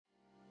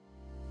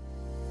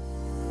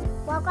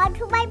Welcome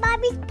to my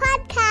mommy's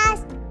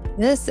podcast.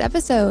 This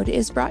episode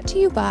is brought to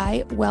you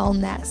by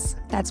Wellness.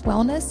 That's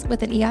wellness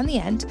with an E on the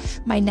end,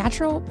 my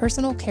natural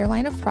personal care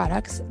line of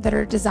products that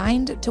are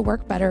designed to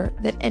work better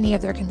than any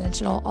of their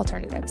conventional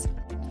alternatives.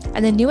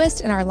 And the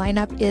newest in our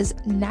lineup is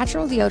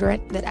natural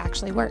deodorant that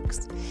actually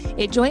works.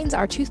 It joins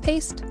our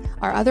toothpaste,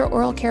 our other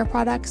oral care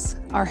products,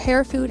 our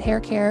hair food,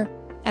 hair care,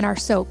 and our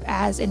soap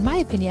as, in my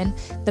opinion,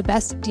 the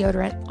best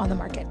deodorant on the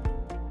market.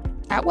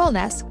 At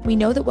Wellness, we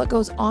know that what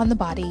goes on the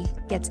body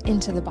gets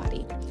into the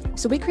body.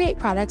 So we create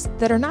products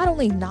that are not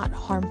only not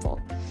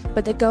harmful,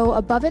 but that go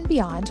above and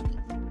beyond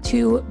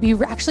to be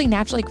actually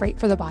naturally great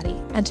for the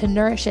body and to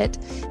nourish it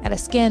at a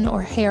skin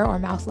or hair or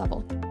mouth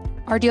level.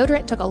 Our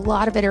deodorant took a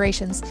lot of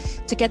iterations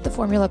to get the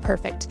formula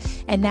perfect,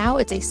 and now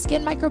it's a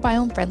skin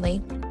microbiome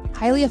friendly,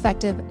 highly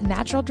effective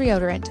natural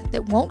deodorant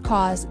that won't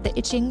cause the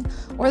itching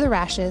or the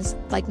rashes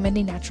like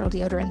many natural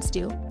deodorants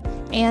do,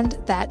 and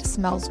that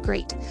smells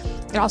great.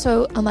 It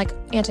also, unlike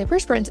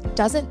antiperspirants,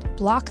 doesn't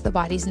block the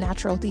body's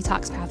natural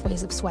detox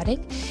pathways of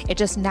sweating. It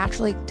just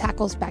naturally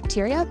tackles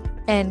bacteria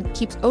and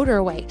keeps odor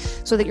away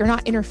so that you're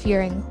not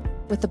interfering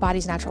with the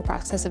body's natural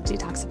process of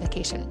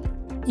detoxification.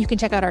 You can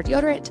check out our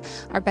deodorant,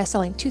 our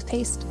best-selling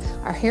toothpaste,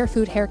 our hair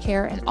food, hair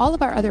care, and all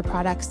of our other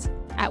products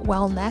at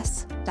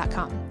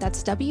wellness.com.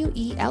 That's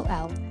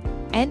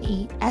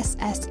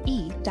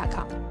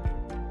wellnesse.com.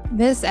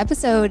 This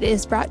episode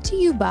is brought to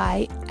you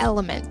by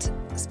Element,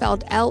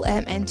 spelled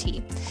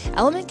LMNT.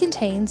 Element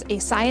contains a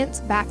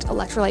science-backed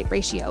electrolyte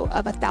ratio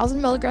of 1,000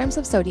 milligrams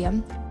of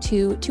sodium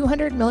to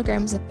 200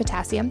 milligrams of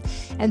potassium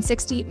and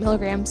 60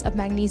 milligrams of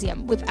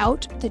magnesium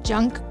without the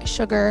junk,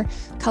 sugar,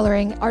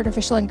 coloring,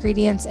 artificial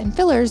ingredients, and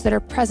fillers that are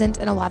present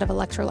in a lot of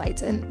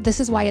electrolytes. And this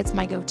is why it's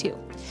my go-to.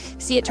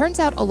 See, it turns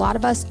out a lot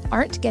of us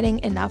aren't getting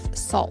enough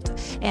salt,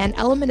 and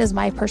Element is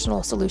my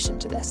personal solution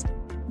to this.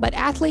 But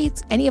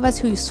athletes, any of us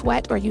who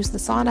sweat or use the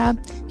sauna,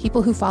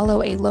 people who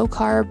follow a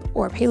low-carb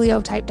or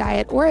paleo-type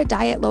diet or a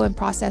diet low in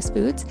processed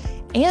foods,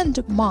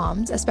 and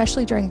moms,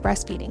 especially during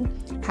breastfeeding,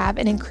 have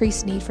an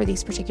increased need for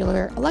these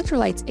particular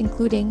electrolytes,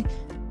 including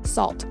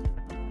salt.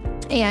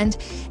 And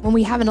when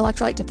we have an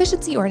electrolyte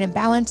deficiency or an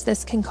imbalance,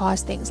 this can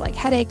cause things like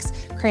headaches,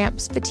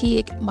 cramps,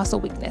 fatigue, muscle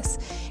weakness.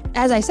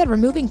 As I said,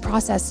 removing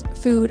processed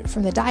food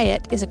from the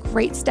diet is a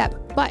great step,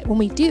 but when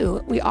we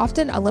do, we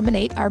often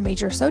eliminate our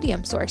major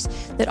sodium source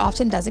that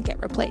often doesn't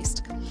get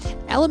replaced.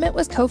 Element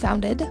was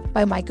co-founded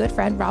by my good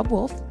friend Rob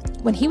Wolf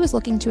when he was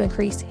looking to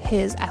increase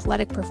his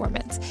athletic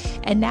performance.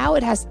 And now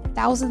it has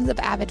thousands of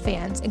avid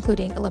fans,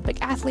 including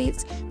Olympic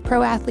athletes,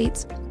 pro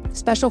athletes,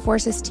 special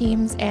forces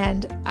teams,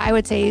 and I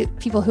would say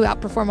people who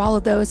outperform all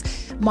of those,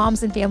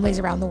 moms and families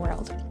around the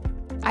world.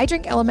 I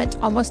drink Element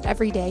almost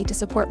every day to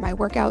support my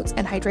workouts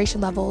and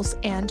hydration levels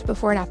and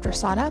before and after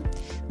sauna.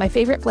 My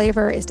favorite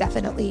flavor is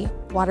definitely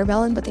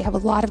watermelon, but they have a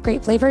lot of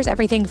great flavors,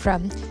 everything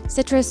from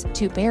citrus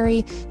to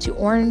berry to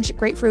orange,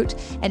 grapefruit,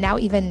 and now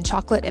even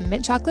chocolate and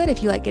mint chocolate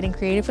if you like getting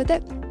creative with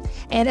it.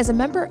 And as a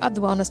member of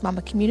the Wellness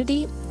Mama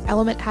community,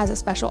 Element has a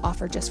special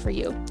offer just for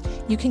you.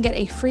 You can get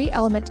a free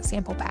Element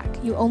sample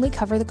pack. You only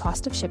cover the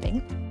cost of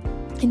shipping.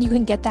 And you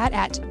can get that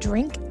at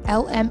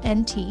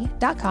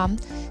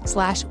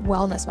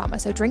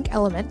drinklmnt.com/wellnessmama. So drink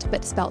Element,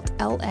 but spelled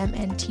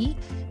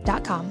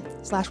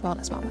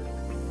lmnt.com/wellnessmama.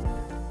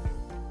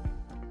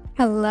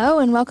 Hello,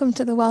 and welcome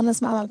to the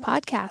Wellness Mama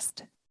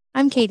podcast.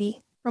 I'm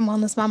Katie from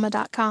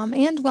wellnessmama.com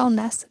and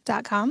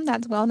wellness.com.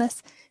 That's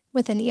wellness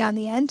with an E on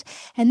the end.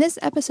 And this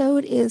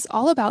episode is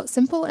all about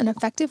simple and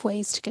effective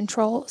ways to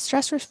control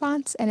stress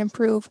response and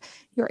improve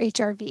your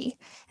HRV.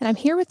 And I'm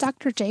here with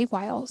Dr. Jay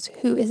Wiles,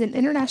 who is an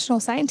international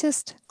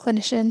scientist,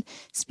 clinician,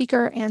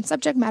 speaker, and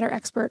subject matter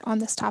expert on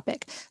this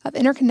topic of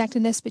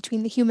interconnectedness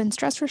between the human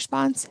stress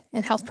response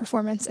and health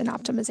performance and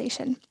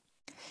optimization.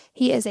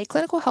 He is a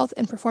clinical health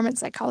and performance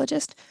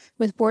psychologist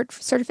with board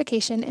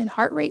certification in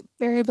heart rate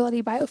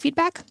variability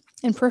biofeedback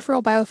and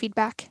peripheral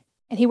biofeedback,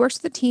 and he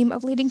works with a team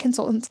of leading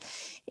consultants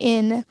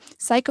in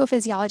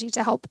psychophysiology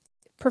to help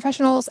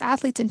professionals,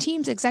 athletes, and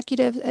teams,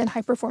 executives, and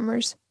high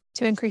performers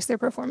to increase their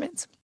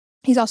performance.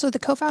 He's also the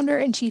co-founder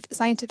and chief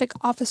scientific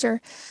officer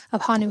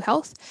of Hanu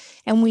Health,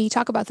 and we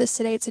talk about this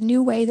today. It's a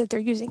new way that they're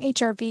using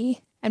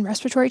HRV and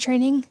respiratory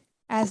training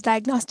as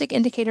diagnostic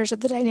indicators of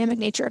the dynamic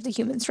nature of the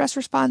human stress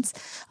response,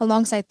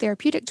 alongside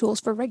therapeutic tools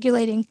for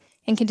regulating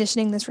and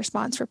conditioning this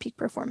response for peak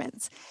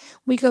performance.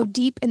 We go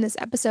deep in this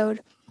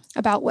episode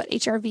about what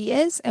HRV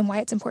is and why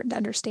it's important to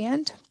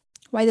understand,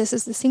 why this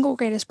is the single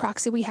greatest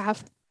proxy we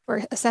have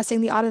for assessing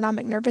the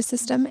autonomic nervous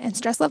system and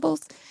stress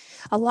levels,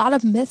 a lot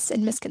of myths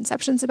and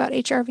misconceptions about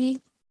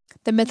HRV,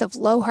 the myth of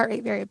low heart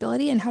rate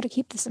variability and how to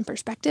keep this in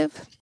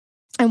perspective,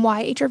 and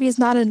why HRV is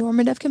not a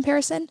normative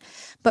comparison,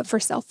 but for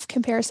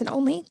self-comparison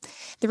only,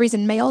 the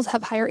reason males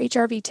have higher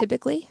HRV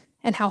typically,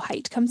 and how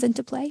height comes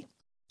into play,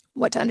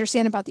 what to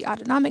understand about the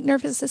autonomic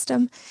nervous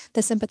system,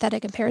 the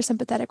sympathetic and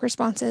parasympathetic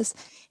responses,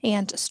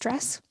 and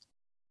stress,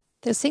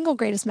 the single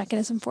greatest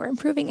mechanism for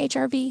improving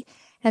HRV,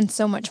 and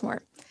so much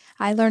more.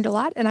 I learned a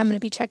lot, and I'm going to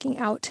be checking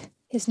out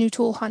his new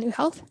tool, Hanu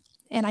Health,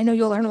 and I know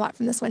you'll learn a lot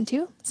from this one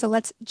too. So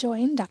let's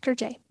join Dr.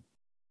 J.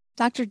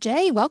 Dr.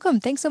 J, welcome.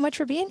 Thanks so much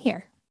for being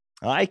here.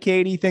 Hi,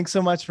 Katie. Thanks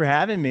so much for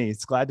having me.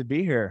 It's glad to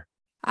be here.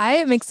 I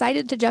am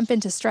excited to jump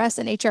into stress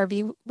and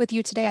HRV with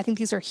you today. I think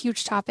these are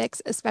huge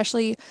topics,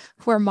 especially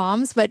for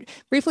moms. But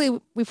briefly,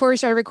 before we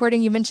started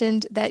recording, you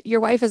mentioned that your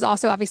wife is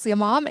also obviously a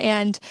mom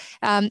and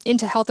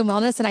into health and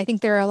wellness. And I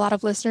think there are a lot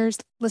of listeners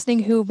listening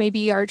who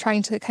maybe are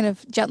trying to kind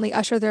of gently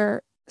usher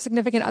their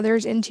significant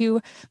others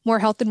into more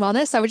health and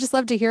wellness. So I would just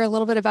love to hear a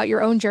little bit about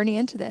your own journey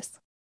into this.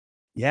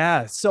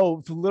 Yeah.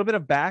 So a little bit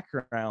of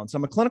background. So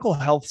I'm a clinical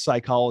health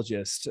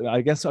psychologist.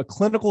 I guess a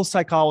clinical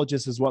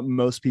psychologist is what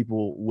most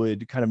people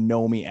would kind of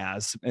know me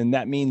as. And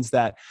that means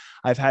that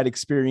I've had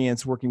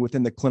experience working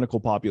within the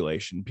clinical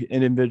population,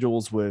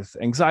 individuals with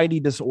anxiety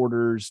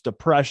disorders,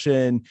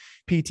 depression,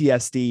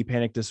 PTSD,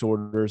 panic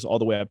disorders, all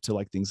the way up to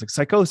like things like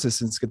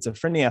psychosis and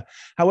schizophrenia.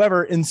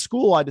 However, in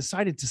school, I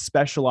decided to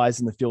specialize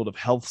in the field of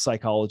health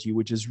psychology,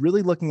 which is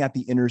really looking at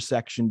the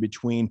intersection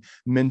between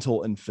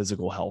mental and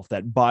physical health,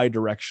 that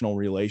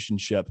bidirectional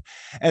relationship.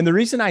 And the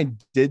reason I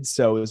did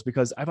so is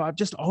because I've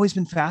just always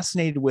been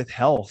fascinated with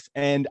health.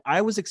 And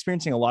I was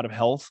experiencing a lot of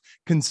health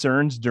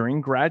concerns during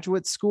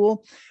graduate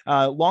school.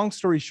 Long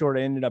story short,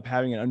 I ended up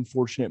having an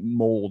unfortunate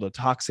mold, a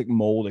toxic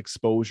mold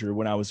exposure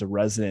when I was a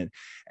resident.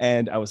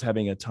 And I was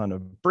having a ton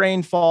of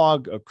brain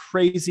fog, a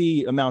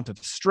crazy amount of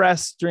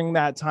stress during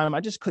that time. I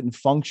just couldn't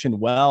function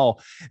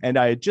well. And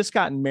I had just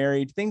gotten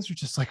married. Things were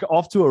just like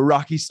off to a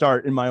rocky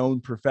start in my own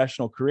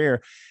professional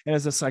career. And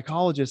as a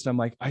psychologist, I'm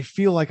like, I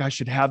feel like I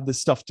should have this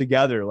stuff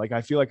together. Like,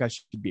 I feel like I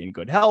should be in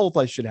good health.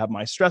 I should have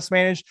my stress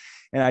managed.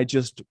 And I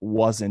just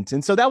wasn't.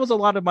 And so that was a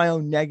lot of my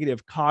own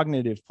negative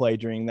cognitive play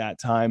during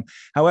that time.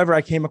 However,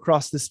 I came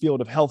across this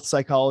field of health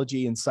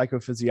psychology and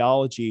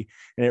psychophysiology,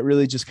 and it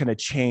really just kind of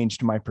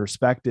changed my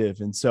perspective.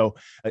 And so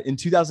in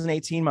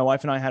 2018, my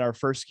wife and I had our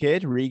first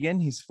kid, Regan.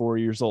 He's 4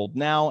 years old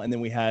now. And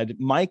then we had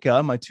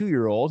Micah, my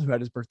 2-year-old, who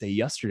had his birthday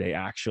yesterday,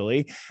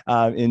 actually,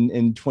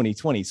 in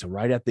 2020. So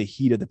right at the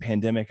heat of the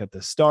pandemic at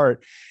the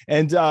start.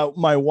 And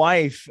my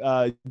wife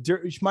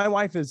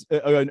is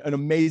an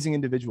amazing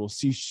individual.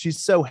 She's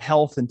so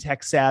health and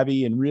tech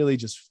savvy and really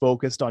just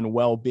focused on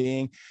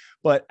well-being.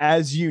 But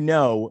as you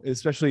know,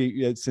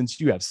 especially since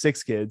you have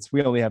 6 kids,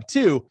 we only have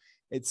 2,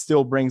 it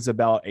still brings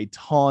about a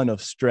ton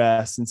of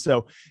stress. And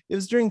so it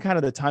was during kind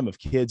of the time of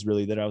kids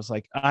really that I was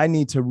like, I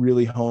need to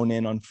really hone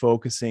in on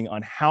focusing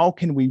on how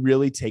can we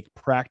really take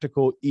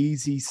practical,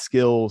 easy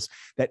skills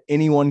that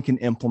anyone can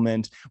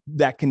implement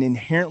that can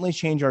inherently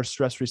change our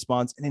stress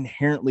response and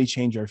inherently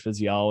change our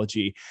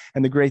physiology.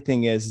 And the great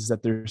thing is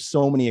that there's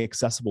so many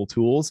accessible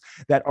tools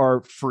that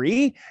are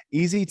free,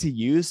 easy to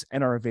use,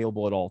 and are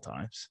available at all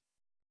times.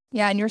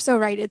 Yeah, and you're so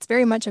right. It's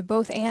very much a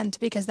both and,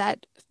 because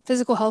that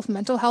physical health,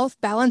 mental health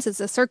balance is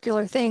a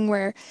circular thing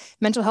where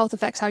mental health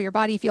affects how your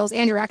body feels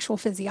and your actual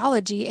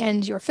physiology,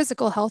 and your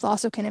physical health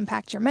also can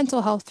impact your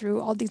mental health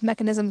through all these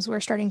mechanisms we're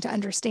starting to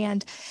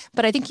understand.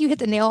 But I think you hit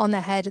the nail on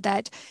the head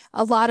that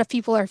a lot of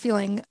people are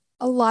feeling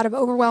a lot of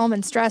overwhelm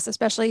and stress,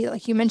 especially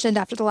like you mentioned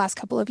after the last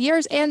couple of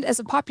years. And as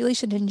a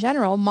population in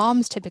general,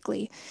 moms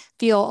typically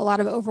feel a lot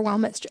of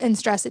overwhelm and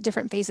stress at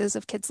different phases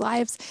of kids'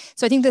 lives.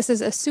 So I think this is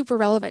a super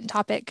relevant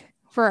topic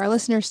for our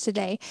listeners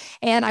today.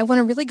 And I want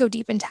to really go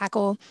deep and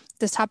tackle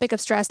this topic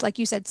of stress. Like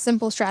you said,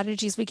 simple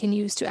strategies we can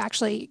use to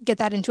actually get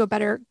that into a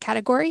better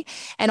category.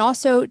 And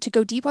also to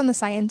go deep on the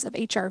science of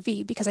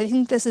HRV, because I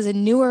think this is a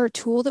newer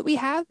tool that we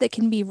have that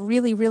can be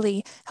really,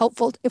 really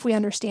helpful if we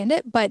understand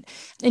it. But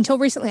until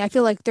recently, I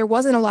feel like there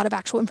wasn't a lot of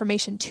actual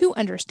information to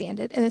understand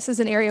it. And this is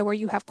an area where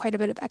you have quite a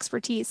bit of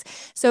expertise.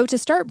 So to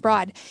start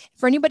broad,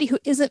 for anybody who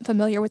isn't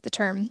familiar with the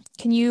term,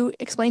 can you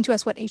explain to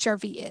us what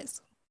HRV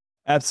is?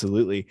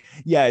 Absolutely.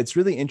 Yeah, it's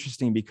really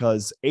interesting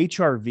because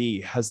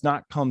HRV has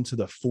not come to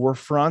the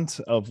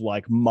forefront of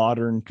like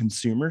modern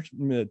consumer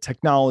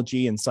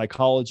technology and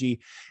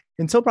psychology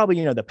until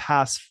probably, the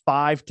past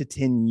 5 to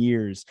 10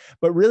 years.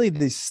 But really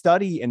the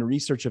study and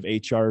research of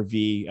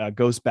HRV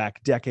goes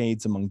back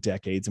decades among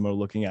decades. And we're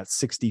looking at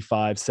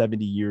 65,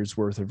 70 years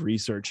worth of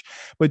research.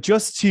 But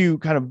just to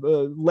kind of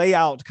lay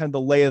out kind of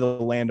the lay of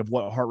the land of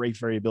what heart rate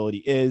variability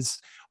is.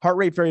 Heart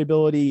rate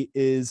variability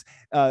is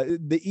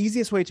the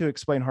easiest way to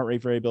explain heart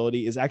rate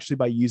variability is actually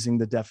by using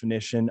the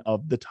definition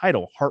of the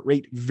title, heart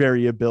rate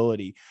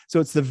variability.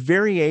 So it's the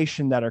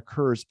variation that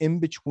occurs in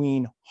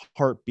between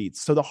heartbeats.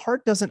 So the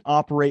heart doesn't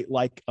operate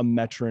like a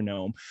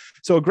metronome.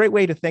 So a great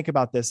way to think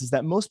about this is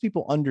that most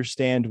people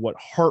understand what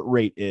heart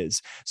rate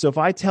is. So if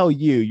I tell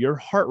you your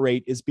heart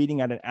rate is beating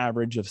at an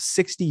average of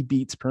 60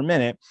 beats per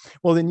minute,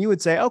 well, then you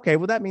would say, okay,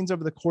 well, that means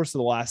over the course of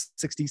the last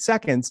 60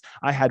 seconds,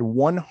 I had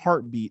one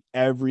heartbeat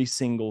every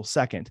single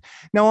second.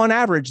 Now, on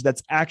average,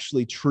 that's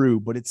actually true,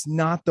 but it's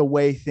not the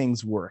way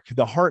things work.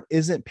 The heart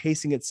isn't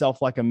pacing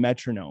itself like a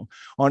metronome.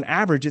 On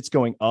average, it's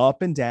going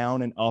up and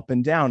down and up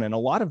and down. And a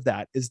lot of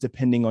that is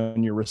depending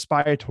on your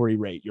respiratory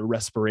rate, your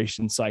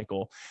respiration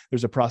cycle.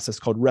 There's a process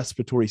called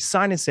respiratory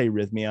sinus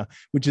arrhythmia,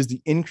 which is the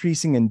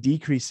increasing and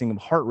decreasing of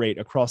heart rate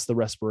across the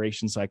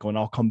respiration cycle. And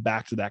I'll come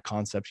back to that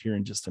concept here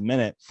in just a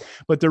minute.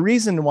 But the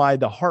reason why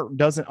the heart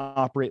doesn't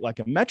operate like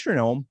a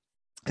metronome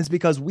is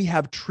because we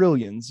have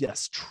trillions,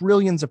 yes,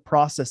 trillions of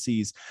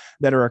processes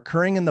that are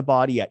occurring in the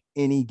body at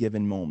any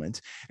given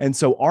moment. And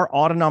so our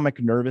autonomic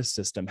nervous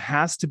system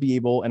has to be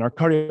able, and our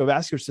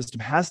cardiovascular system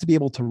has to be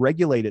able to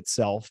regulate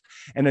itself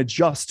and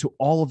adjust to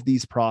all of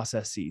these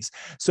processes.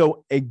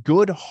 So a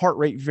good heart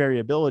rate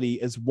variability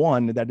is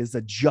one that is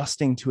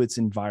adjusting to its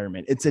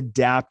environment. It's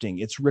adapting,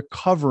 it's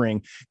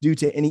recovering due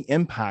to any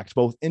impact,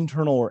 both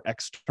internal or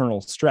external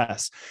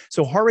stress.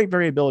 So heart rate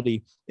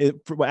variability,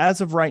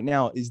 as of right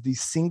now, is the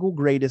single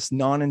greatest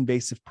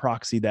non-invasive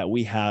proxy that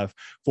we have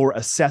for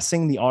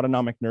assessing the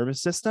autonomic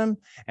nervous system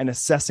and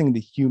assessing the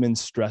human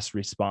stress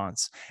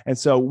response. And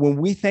so when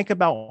we think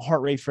about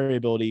heart rate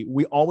variability,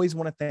 we always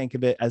want to think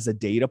of it as a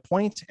data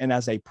point and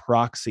as a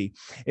proxy.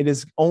 It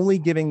is only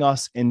giving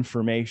us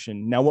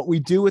information. Now, what we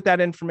do with that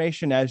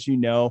information, as you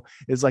know,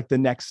 is like the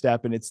next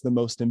step, and it's the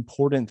most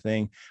important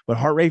thing. But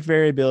heart rate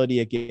variability,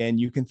 again,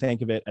 you can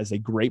think of it as a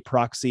great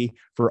proxy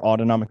for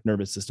autonomic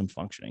nervous system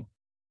functioning.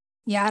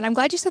 Yeah, and I'm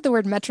glad you said the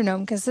word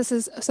metronome, because this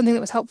is something that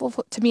was helpful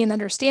to me in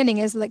understanding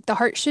is like the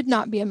heart should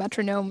not be a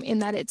metronome in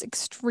that it's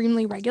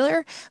extremely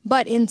regular,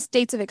 but in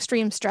states of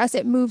extreme stress,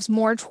 it moves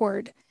more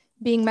toward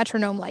being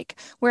metronome-like,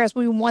 whereas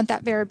we want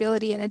that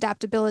variability and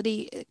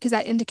adaptability because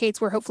that indicates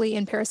we're hopefully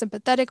in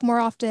parasympathetic more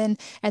often,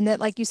 and that,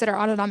 like you said, our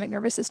autonomic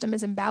nervous system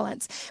is in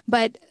balance.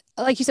 But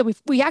like you said,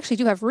 we actually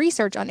do have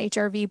research on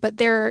HRV, but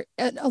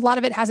a lot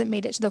of it hasn't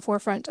made it to the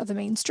forefront of the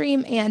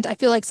mainstream. And I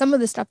feel like some of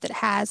the stuff that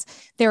has,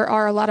 there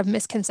are a lot of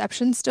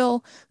misconceptions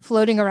still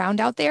floating around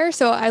out there.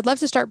 So I'd love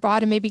to start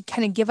broad and maybe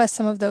kind of give us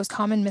some of those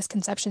common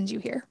misconceptions you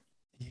hear.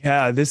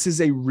 Yeah, this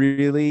is a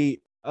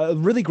really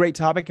great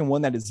topic, and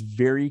one that is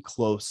very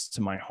close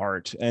to my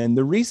heart. And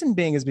the reason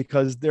being is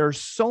because there are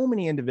so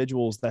many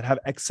individuals that have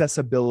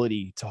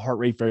accessibility to heart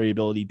rate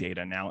variability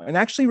data now, and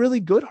actually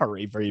really good heart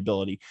rate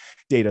variability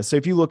data. So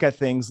if you look at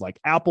things like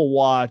Apple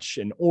Watch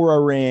and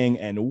Oura Ring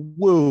and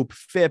Whoop,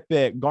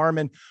 Fitbit,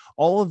 Garmin,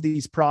 all of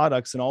these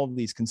products and all of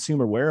these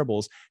consumer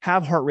wearables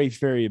have heart rate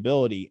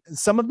variability.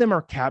 Some of them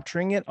are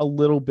capturing it a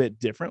little bit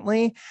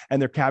differently,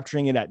 and they're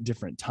capturing it at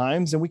different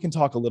times. And we can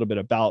talk a little bit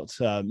about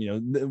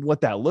what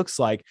that looks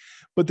like.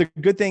 But the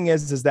good thing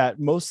is that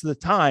most of the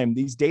time,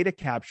 these data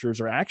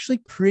captures are actually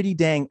pretty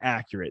dang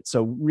accurate.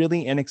 So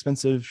really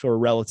inexpensive, or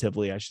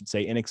relatively, I should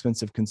say,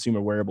 inexpensive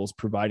consumer wearables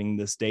providing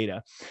this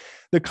data.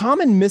 The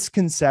common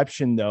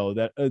misconception, though,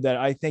 that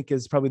I think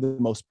is probably the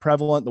most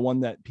prevalent, the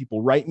one that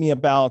people write me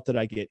about, that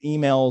I get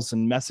emails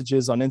and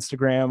messages on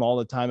Instagram all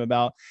the time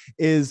about,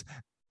 is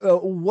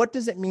what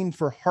does it mean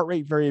for heart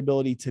rate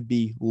variability to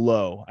be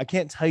low? I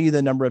can't tell you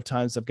the number of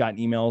times I've gotten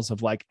emails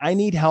of like, I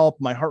need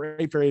help. My heart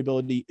rate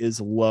variability is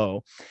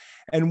low.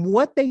 And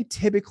what they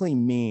typically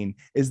mean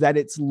is that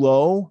it's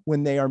low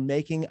when they are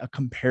making a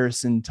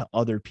comparison to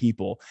other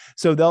people.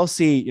 So they'll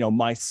see,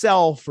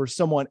 myself or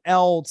someone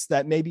else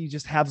that maybe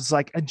just has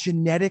like a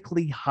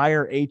genetically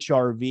higher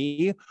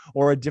HRV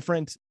or a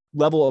different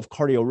level of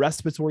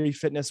cardiorespiratory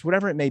fitness,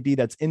 whatever it may be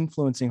that's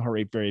influencing heart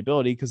rate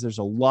variability, because there's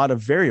a lot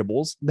of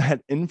variables that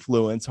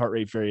influence heart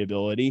rate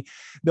variability.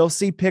 They'll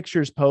see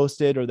pictures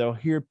posted, or they'll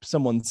hear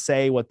someone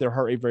say what their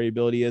heart rate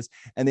variability is,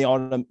 and they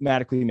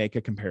automatically make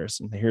a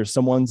comparison. They hear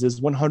someone's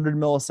is 100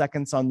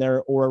 milliseconds on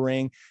their Oura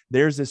Ring,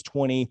 theirs is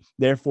 20,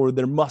 therefore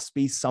there must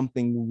be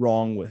something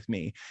wrong with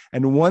me.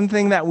 And one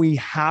thing that we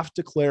have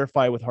to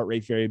clarify with heart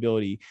rate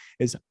variability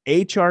is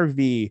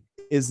HRV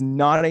is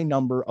not a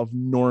number of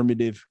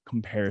normative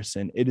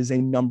comparison. It is a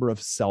number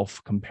of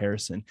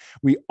self-comparison.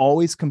 We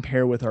always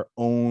compare with our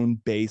own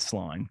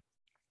baseline.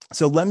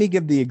 So let me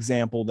give the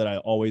example that I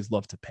always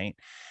love to paint,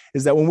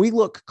 is that when we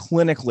look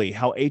clinically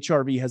how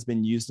HRV has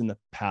been used in the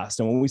past,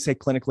 and when we say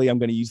clinically, I'm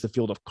going to use the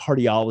field of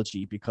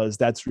cardiology because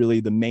that's really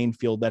the main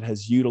field that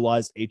has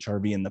utilized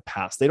HRV in the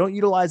past. They don't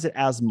utilize it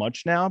as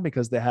much now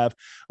because they have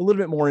a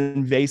little bit more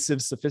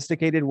invasive,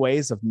 sophisticated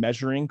ways of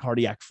measuring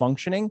cardiac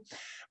functioning.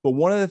 But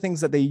one of the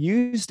things that they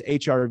used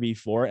HRV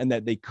for, and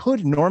that they could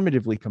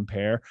normatively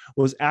compare,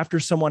 was after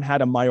someone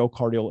had a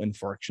myocardial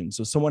infarction.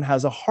 So someone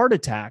has a heart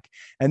attack,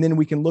 and then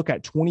we can look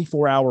at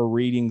 24-hour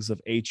readings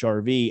of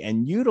HRV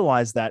and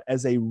utilize that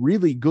as a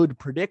really good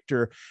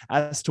predictor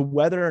as to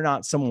whether or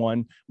not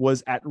someone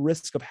was at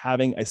risk of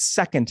having a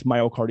second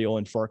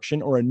myocardial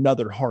infarction or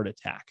another heart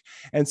attack.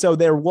 And so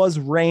there was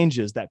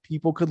ranges that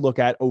people could look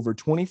at over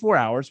 24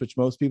 hours, which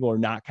most people are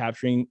not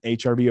capturing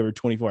HRV over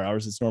 24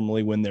 hours. It's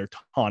normally when they're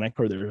tonic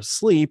or they're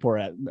asleep or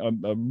at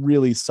a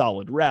really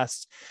solid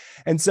rest.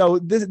 And so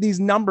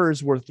these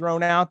numbers were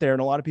thrown out there,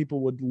 and a lot of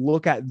people would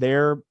look at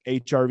their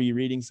HRV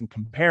readings and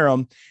compare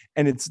them.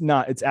 And it's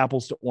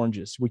apples to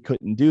oranges. We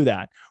couldn't do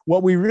that.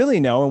 What we really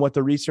know, and what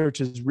the research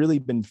has really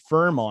been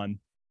firm on,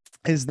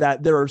 is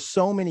that there are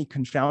so many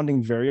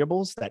confounding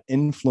variables that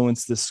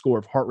influence this score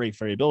of heart rate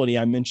variability.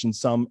 I mentioned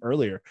some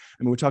earlier.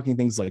 I mean, we're talking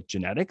things like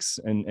genetics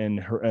and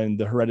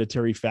the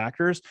hereditary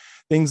factors.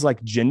 Things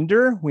like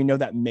gender, we know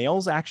that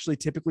males actually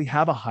typically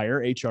have a higher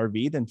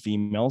HRV than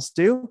females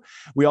do.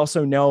 We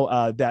also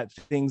know that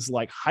things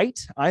like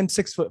height, I'm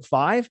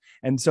 6'5",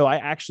 and so I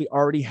actually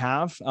already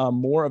have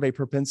more of a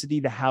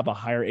propensity to have a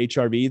higher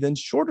HRV than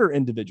shorter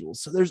individuals.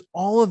 So there's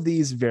all of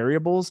these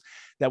variables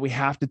that we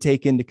have to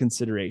take into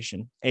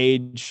consideration: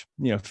 age,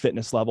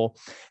 fitness level.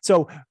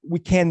 So we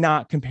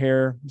cannot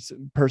compare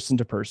person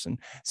to person.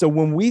 So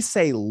when we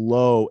say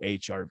low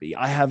HRV,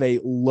 I have a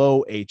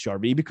low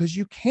HRV because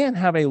you can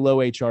have a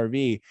low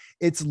HRV.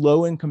 It's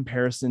low in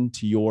comparison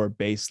to your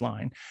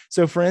baseline.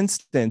 So for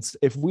instance,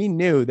 if we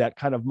knew that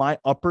kind of my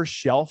upper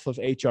shelf of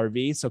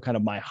HRV, so kind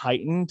of my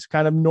heightened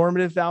kind of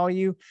normative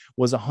value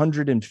was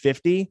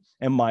 150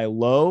 and my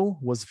low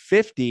was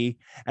 50,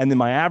 and then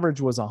my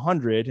average was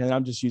 100, and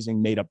I'm just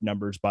using made up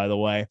numbers, by the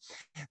way,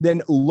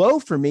 then low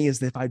for me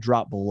is if I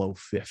drop below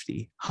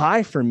 50.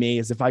 High for me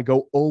is if I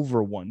go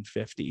over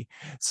 150.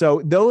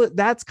 So though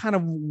that's kind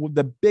of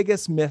the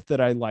biggest myth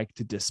that I like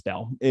to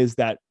dispel, is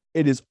that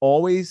it is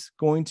always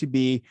going to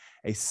be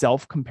a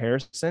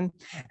self-comparison.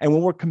 And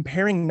when we're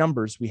comparing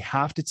numbers, we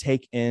have to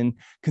take in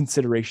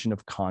consideration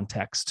of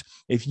context.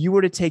 If you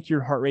were to take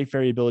your heart rate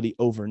variability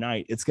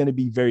overnight, it's going to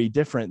be very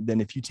different than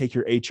if you take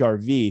your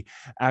HRV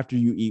after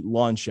you eat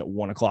lunch at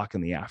 1 o'clock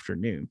in the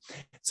afternoon.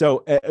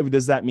 So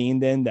does that mean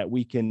then that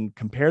we can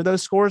compare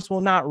those scores? Well,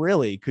 not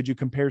really. Could you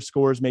compare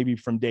scores maybe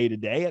from day to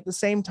day at the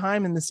same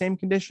time in the same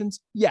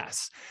conditions?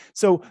 Yes.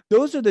 So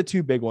those are the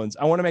two big ones.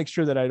 I want to make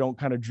sure that I don't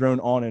kind of drone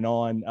on and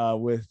on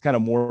with kind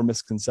of more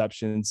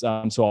misconceptions.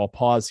 So I'll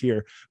pause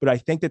here. But I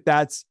think that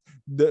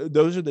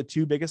those are the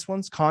two biggest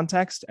ones: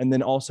 context, and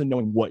then also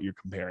knowing what you're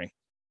comparing.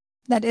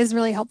 That is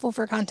really helpful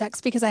for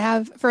context, because I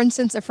have, for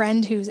instance, a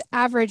friend whose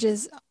average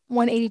is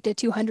 180 to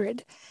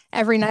 200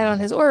 every night on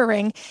his Oura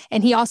ring.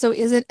 And he also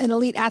isn't an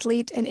elite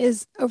athlete and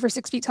is over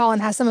 6 feet tall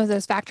and has some of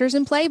those factors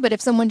in play. But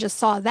if someone just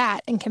saw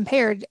that and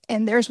compared,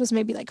 and theirs was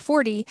maybe like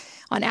 40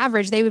 on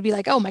average, they would be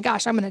like, oh my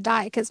gosh, I'm going to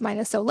die because mine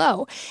is so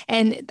low.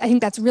 And I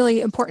think that's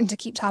really important to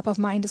keep top of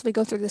mind as we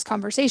go through this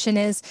conversation,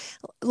 is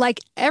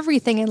like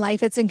everything in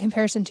life, it's in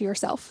comparison to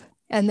yourself.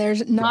 And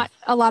there's not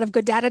a lot of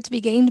good data to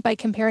be gained by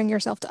comparing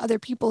yourself to other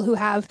people who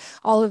have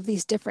all of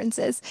these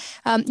differences.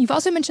 You've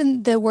also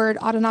mentioned the word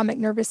autonomic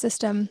nervous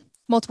system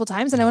multiple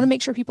times, and I want to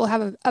make sure people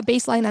have a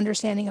baseline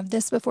understanding of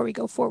this before we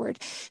go forward.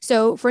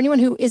 So for anyone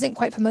who isn't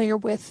quite familiar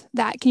with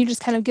that, can you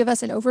just kind of give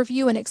us an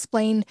overview and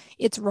explain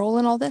its role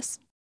in all this?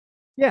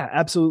 Yeah,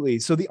 absolutely.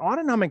 So the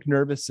autonomic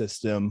nervous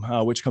system,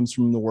 which comes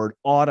from the word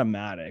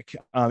automatic,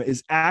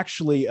 is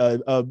actually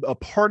a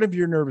part of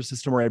your nervous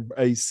system, or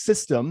a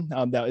system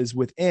that is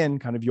within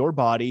kind of your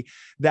body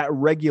that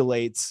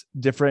regulates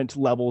different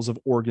levels of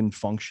organ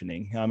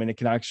functioning. And it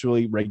can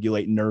actually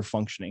regulate nerve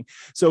functioning.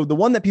 So the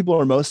one that people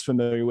are most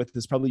familiar with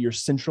is probably your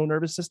central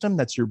nervous system.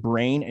 That's your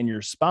brain and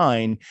your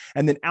spine.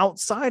 And then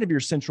outside of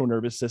your central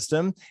nervous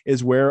system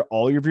is where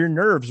all of your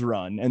nerves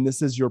run. And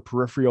this is your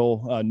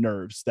peripheral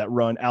nerves that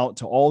run out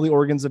to all the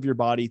organs of your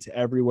body, to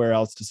everywhere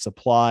else, to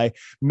supply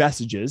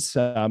messages,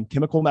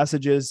 chemical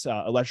messages,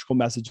 electrical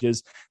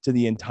messages to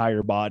the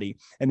entire body.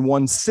 And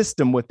one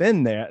system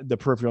within the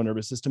peripheral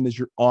nervous system is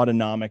your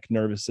autonomic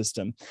nervous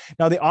system.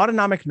 Now, the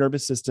autonomic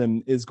nervous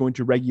system is going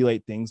to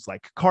regulate things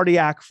like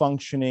cardiac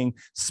functioning,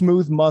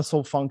 smooth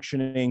muscle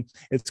functioning.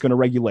 It's going to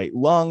regulate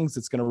lungs.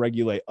 It's going to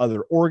regulate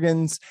other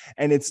organs.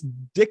 And it's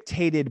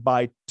dictated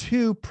by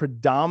two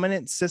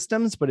predominant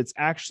systems, but it's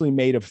actually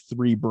made of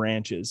three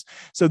branches.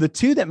 So the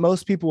two that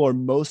most people are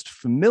most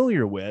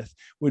familiar with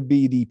would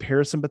be the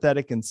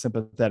parasympathetic and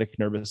sympathetic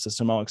nervous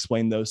system. I'll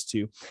explain those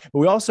two. But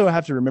we also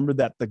have to remember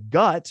that the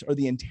gut, or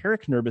the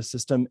enteric nervous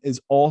system,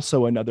 is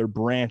also another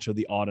branch of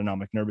the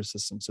autonomic nervous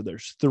system. So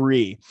there's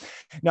three.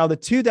 Now, the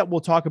two that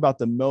we'll talk about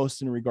the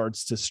most in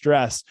regards to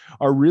stress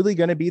are really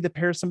going to be the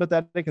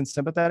parasympathetic and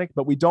sympathetic,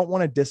 but we don't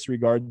want to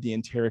disregard the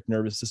enteric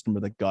nervous system, or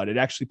the gut. It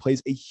actually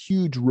plays a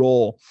huge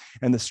role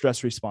in the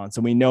stress response.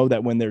 And we know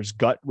that when there's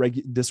gut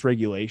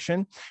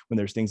dysregulation, when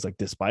there's things like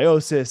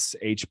dysbiosis,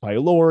 H.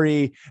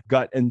 pylori,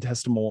 gut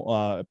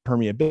intestinal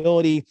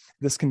permeability,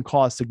 this can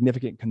cause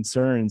significant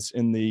concerns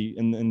in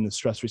the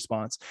stress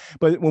response.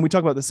 But when we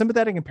talk about the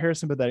sympathetic and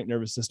parasympathetic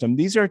nervous system,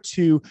 these are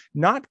two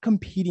not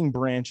competing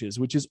branches,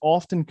 which is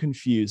often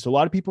confused. A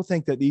lot of people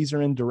think that these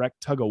are in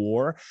direct tug of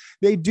war.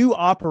 They do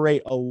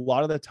operate a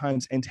lot of the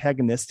times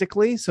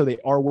antagonistically, so they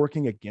are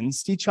working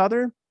against each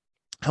other.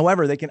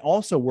 However, they can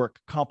also work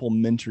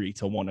complementary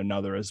to one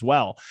another as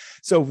well.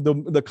 So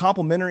the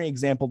complementary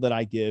example that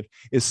I give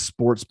is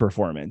sports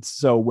performance.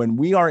 So when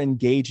we are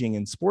engaging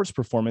in sports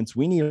performance,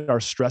 we need our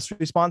stress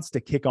response to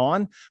kick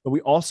on, but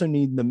we also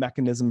need the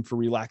mechanism for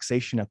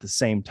relaxation at the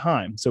same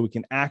time. So we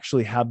can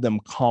actually have them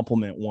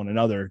complement one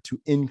another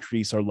to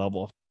increase our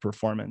level of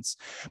performance.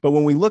 But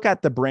when we look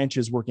at the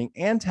branches working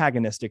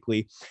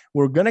antagonistically,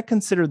 we're going to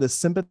consider the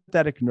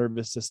sympathetic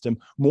nervous system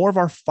more of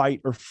our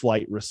fight or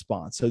flight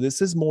response. So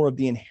this is more of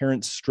the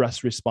inherent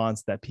stress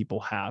response that people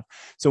have.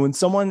 So when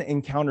someone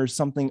encounters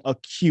something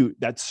acute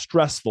that's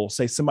stressful,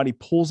 say somebody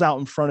pulls out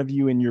in front of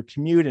you in your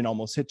commute and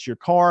almost hits your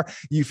car,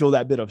 you feel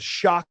that bit of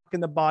shock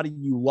in the body,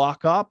 you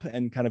lock up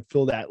and kind of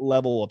feel that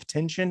level of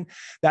tension.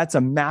 That's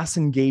a mass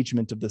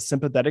engagement of the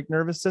sympathetic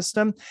nervous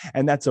system.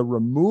 And that's a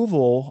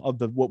removal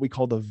of what we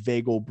call the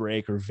vagal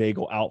brake or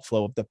vagal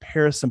outflow of the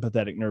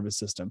parasympathetic nervous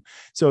system.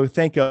 So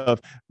think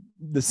of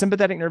the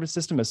sympathetic nervous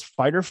system as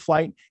fight or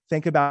flight.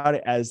 Think about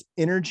it as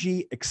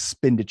energy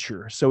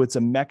expenditure. So it's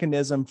a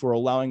mechanism for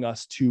allowing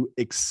us to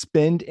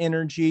expend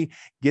energy,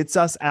 gets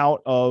us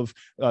out of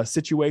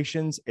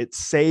situations. It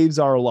saves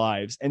our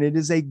lives, and it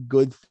is a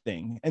good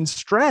thing. And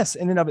stress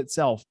in and of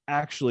itself,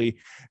 actually,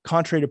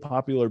 contrary to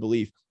popular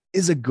belief,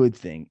 is a good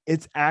thing.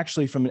 It's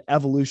actually, from an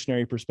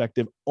evolutionary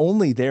perspective,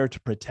 only there to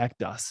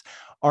protect us.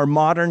 Our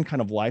modern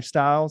kind of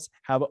lifestyles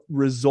have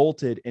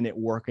resulted in it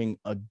working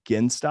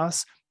against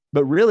us,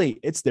 but really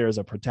it's there as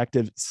a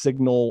protective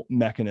signal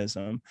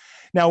mechanism.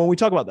 Now, when we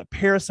talk about the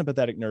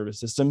parasympathetic nervous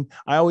system,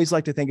 I always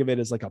like to think of it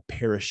as like a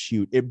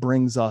parachute. It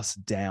brings us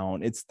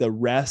down. It's the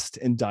rest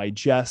and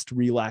digest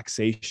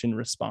relaxation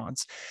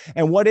response.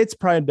 And what it's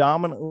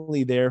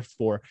predominantly there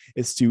for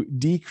is to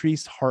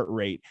decrease heart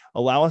rate,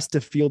 allow us to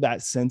feel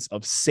that sense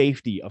of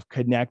safety, of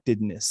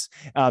connectedness.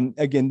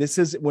 Again, this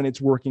is when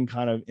it's working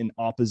kind of in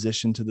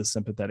opposition to the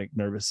sympathetic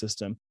nervous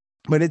system.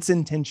 But its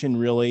intention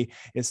really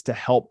is to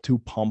help to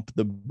pump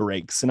the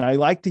brakes. And I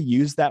like to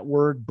use that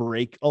word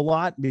brake a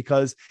lot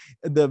because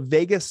the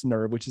vagus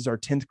nerve, which is our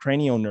 10th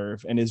cranial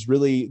nerve and is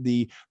really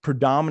the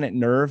predominant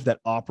nerve that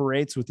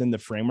operates within the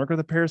framework of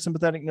the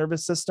parasympathetic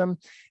nervous system,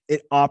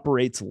 it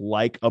operates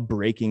like a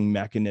braking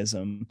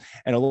mechanism.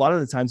 And a lot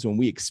of the times when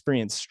we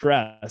experience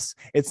stress,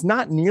 it's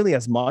not nearly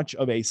as much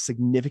of a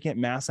significant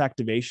mass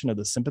activation of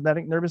the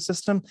sympathetic nervous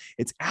system.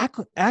 It's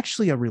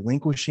actually a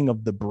relinquishing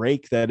of the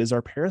brake that is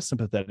our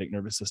parasympathetic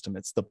nervous system.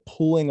 It's the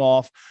pulling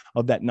off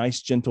of that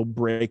nice gentle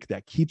brake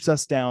that keeps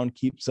us down,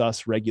 keeps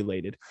us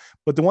regulated.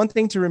 But the one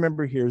thing to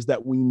remember here is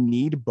that we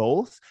need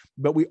both,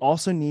 but we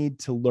also need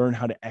to learn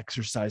how to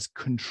exercise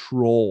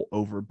control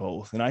over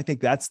both. And I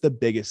think that's the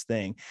biggest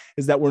thing,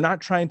 is that we're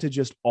not trying to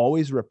just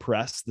always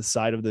repress the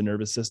side of the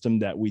nervous system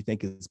that we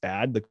think is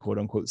bad, the quote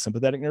unquote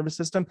sympathetic nervous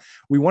system.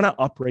 We want to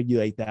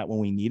upregulate that when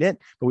we need it,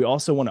 but we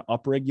also want to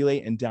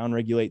upregulate and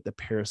downregulate the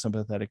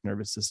parasympathetic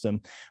nervous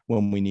system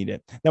when we need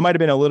it. That might have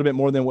been a little bit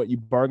more than what you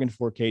bargained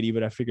for, Katie,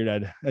 but I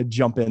figured I'd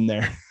jump in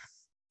there.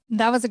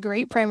 That was a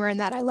great primer in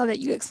that. I love it.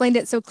 You explained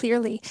it so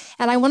clearly.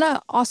 And I want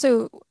to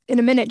also, in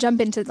a minute,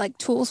 jump into like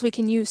tools we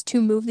can use to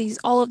move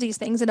all of these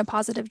things in a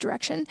positive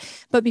direction.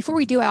 But before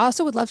we do, I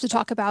also would love to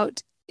talk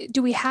about,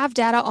 do we have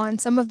data on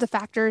some of the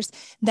factors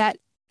that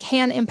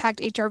can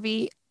impact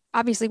HRV,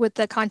 obviously with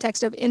the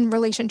context of in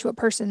relation to a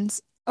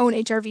person's own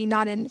HRV,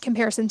 not in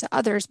comparison to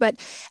others. But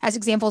as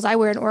examples, I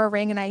wear an Oura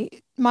ring and I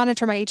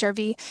monitor my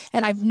HRV,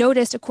 and I've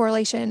noticed a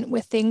correlation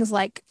with things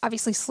like,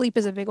 obviously sleep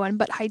is a big one,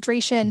 but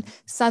hydration,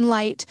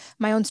 sunlight,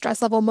 my own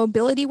stress level,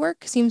 mobility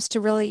work seems to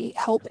really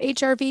help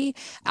HRV.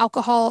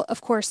 Alcohol,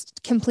 of course,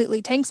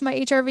 completely tanks my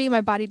HRV.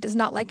 My body does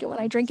not like it when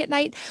I drink at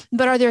night.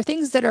 But are there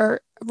things that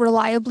are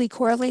reliably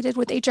correlated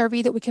with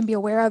HRV that we can be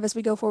aware of as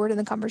we go forward in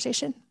the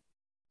conversation?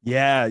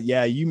 Yeah.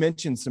 You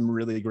mentioned some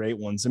really great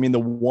ones. I mean, the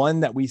one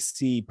that we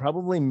see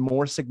probably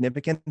more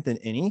significant than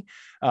any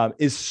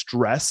is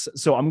stress.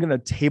 So I'm going to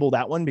table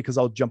that one because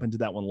I'll jump into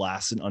that one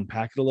last and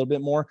unpack it a little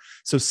bit more.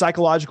 So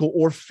psychological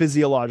or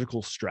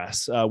physiological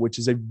stress, which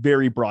is a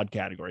very broad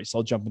category. So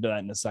I'll jump into that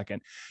in a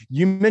second.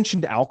 You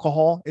mentioned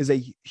alcohol is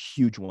a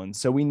huge one.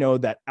 So we know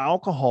that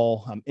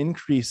alcohol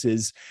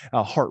increases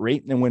heart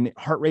rate. And when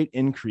heart rate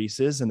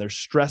increases and there's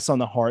stress on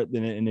the heart,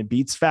 and it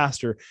beats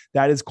faster,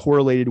 that is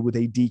correlated with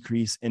a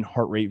decrease in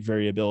heart rate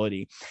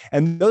variability.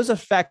 And those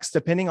effects,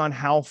 depending on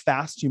how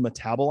fast you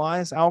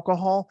metabolize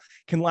alcohol,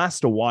 can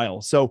last a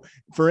while. So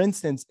for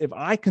instance, if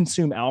I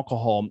consume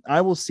alcohol,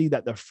 I will see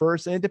that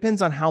and it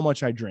depends on how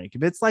much I drink.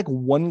 If it's like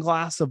one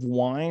glass of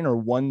wine or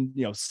one,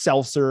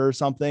 seltzer or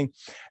something,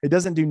 it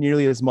doesn't do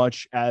nearly as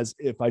much as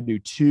if I do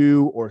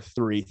 2 or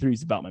 3. 3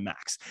 is about my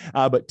max.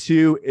 But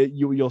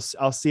 2,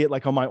 I'll see it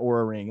like on my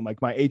Oura ring.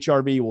 Like my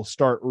HRV will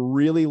start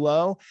really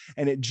low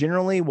and it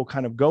generally will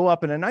kind of go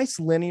up in a nice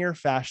linear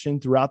fashion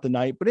throughout the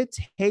night, but it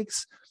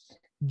takes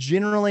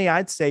generally,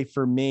 I'd say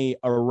for me,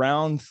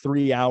 around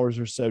 3 hours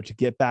or so to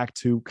get back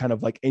to kind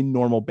of like a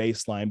normal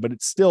baseline, but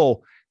it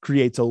still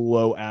creates a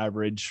low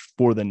average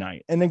for the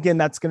night. And again,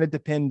 that's going to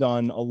depend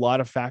on a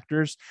lot of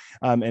factors,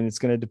 and it's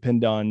going to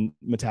depend on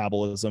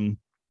metabolism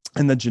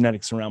and the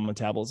genetics around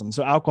metabolism.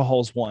 So alcohol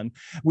is one.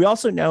 We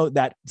also know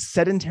that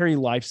sedentary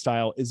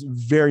lifestyle is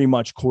very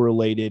much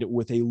correlated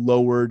with a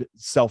lowered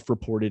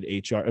self-reported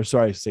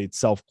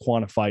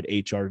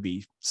self-quantified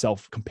HRV,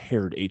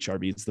 self-compared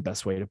HRV is the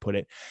best way to put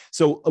it.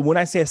 So when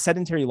I say a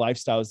sedentary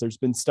lifestyle, there's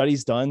been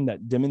studies done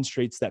that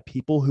demonstrates that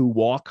people who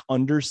walk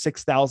under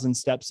 6,000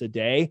 steps a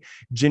day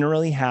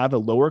generally have a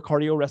lower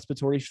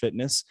cardiorespiratory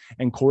fitness,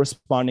 and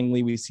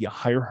correspondingly, we see a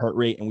higher heart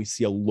rate and we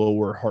see a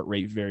lower heart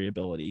rate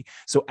variability.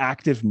 So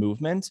active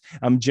movement,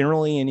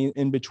 generally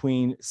in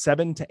between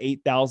 7,000 to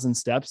 8,000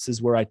 steps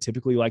is where I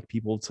typically like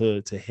people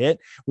to hit.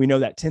 We know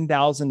that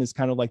 10,000 is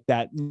kind of like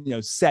that,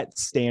 set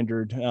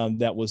standard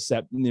that was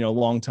set, a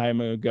long time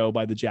ago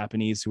by the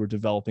Japanese who were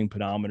developing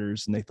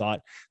pedometers, and they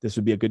thought this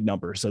would be a good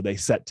number. So they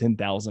set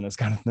 10,000 as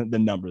kind of the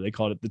number. They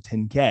called it the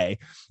 10K.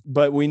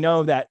 But we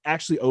know that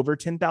actually over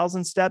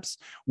 10,000 steps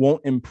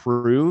won't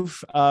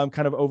improve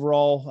kind of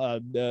overall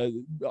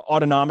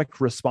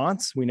autonomic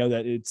response. We know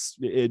that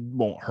it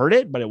won't hurt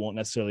it, but it won't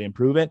necessarily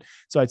improve it.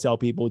 So I tell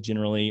people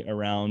generally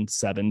around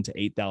 7,000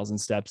 to 8,000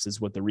 steps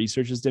is what the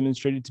research has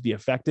demonstrated to be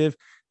effective.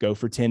 Go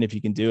for 10 if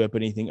you can do it,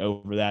 but anything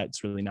over that,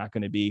 it's really not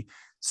going to be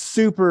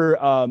super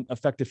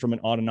effective from an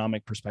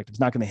autonomic perspective. It's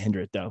not going to hinder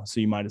it though. So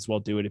you might as well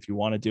do it if you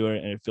want to do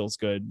it and it feels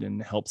good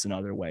and helps in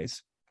other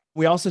ways.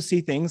 We also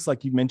see things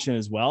like you mentioned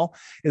as well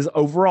is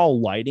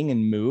overall lighting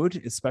and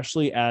mood,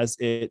 especially as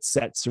it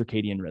sets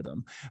circadian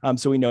rhythm.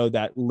 So we know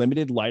that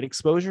limited light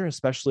exposure,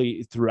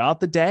 especially throughout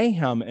the day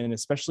and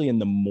especially in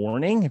the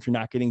morning, if you're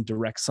not getting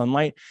direct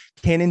sunlight,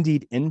 can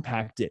indeed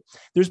impact it.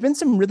 There's been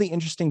some really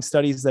interesting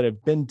studies that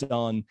have been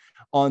done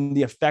on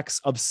the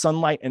effects of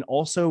sunlight and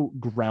also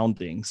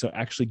grounding. So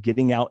actually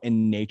getting out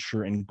in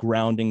nature and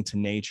grounding to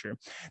nature.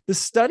 The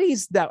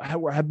studies that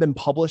have been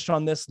published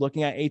on this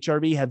looking at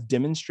HRV have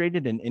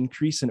demonstrated an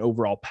increase in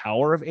overall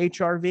power of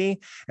HRV,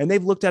 and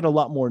they've looked at a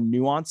lot more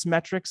nuanced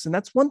metrics. And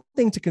that's one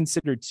thing to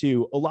consider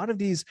too. A lot of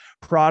these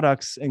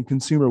products and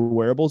consumer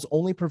wearables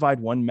only provide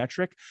one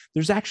metric.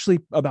 There's actually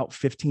about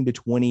 15 to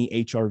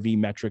 20 HRV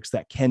metrics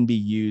that can be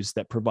used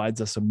that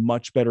provides us a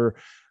much better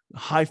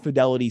high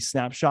fidelity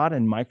snapshot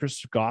and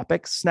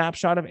microscopic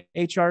snapshot of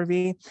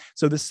HRV.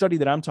 So the study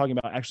that I'm talking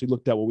about actually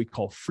looked at what we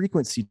call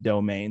frequency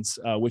domains,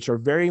 which are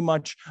very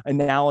much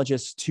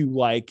analogous to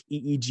like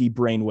EEG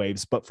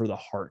brainwaves, but for the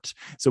heart.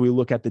 So we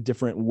look at the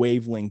different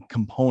wavelength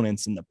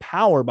components and the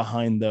power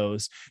behind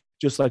those,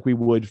 just like we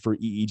would for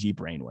EEG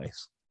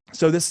brainwaves.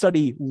 So this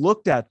study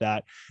looked at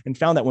that and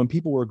found that when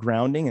people were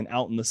grounding and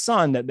out in the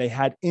sun, that they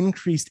had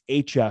increased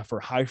HF or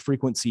high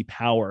frequency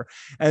power.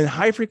 And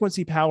high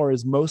frequency power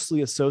is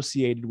mostly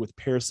associated with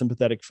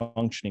parasympathetic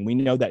functioning. We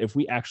know that if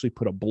we actually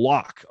put a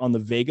block on the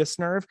vagus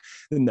nerve,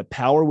 then the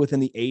power within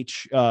the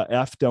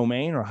HF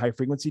domain or high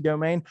frequency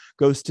domain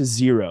goes to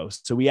zero.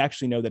 So we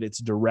actually know that it's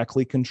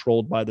directly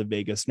controlled by the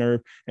vagus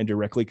nerve and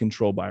directly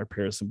controlled by our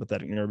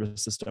parasympathetic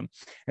nervous system.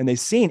 And they've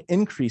seen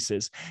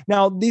increases.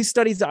 Now, these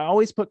studies, I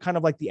always put kind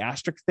of like the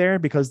asterisk there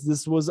because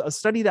this was a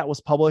study that was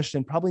published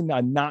in probably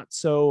not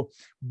so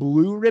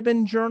blue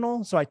ribbon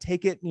journal. So I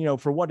take it,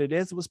 for what it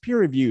is. It was peer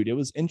reviewed. It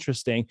was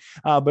interesting,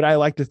 but I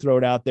like to throw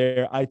it out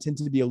there. I tend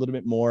to be a little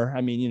bit more,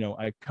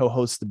 I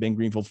co-host the Ben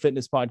Greenfield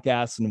Fitness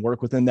podcast and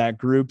work within that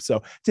group. So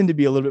I tend to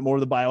be a little bit more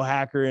of the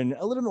biohacker and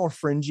a little more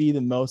fringy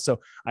than most. So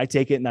I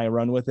take it and I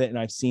run with it. And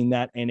I've seen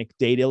that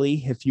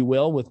anecdotally, if you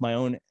will, with my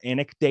own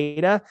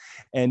anecdata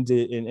and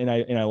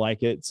I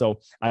like it. So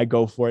I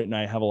go for it. And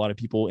I have a lot of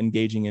people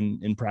engaging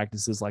in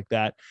practices like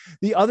that.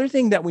 The other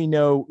thing that we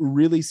know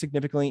really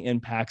significantly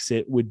impacts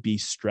it would be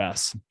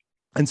stress.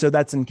 And so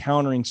that's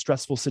encountering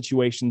stressful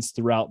situations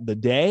throughout the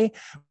day,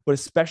 but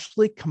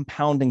especially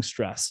compounding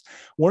stress.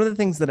 One of the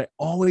things that I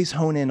always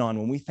hone in on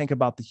when we think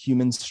about the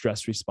human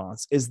stress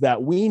response is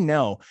that we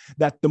know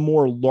that the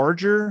more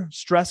larger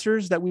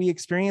stressors that we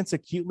experience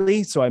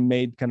acutely, so I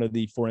made kind of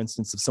for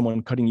instance, of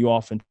someone cutting you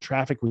off in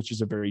traffic, which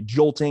is a very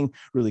jolting,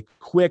 really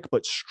quick,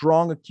 but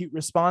strong acute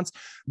response.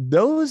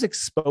 Those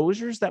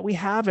exposures that we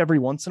have every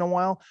once in a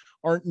while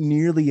aren't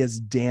nearly as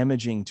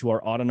damaging to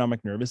our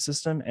autonomic nervous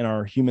system and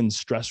our human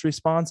stress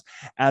response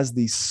as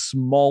the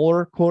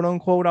smaller, quote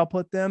unquote, I'll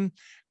put them,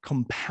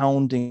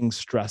 compounding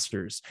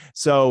stressors.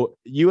 So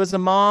you as a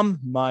mom,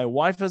 my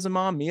wife as a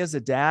mom, me as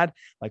a dad,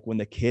 like when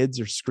the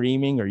kids are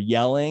screaming or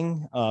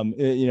yelling,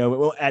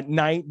 at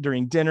night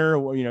during dinner,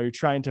 or, you're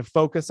trying to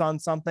focus on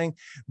something,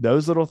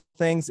 those little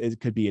things, it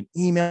could be an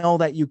email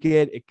that you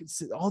get,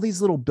 all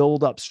these little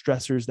build-up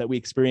stressors that we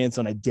experience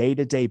on a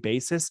day-to-day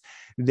basis,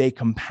 they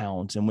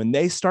compound. And when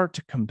they start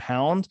to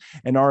compound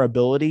and our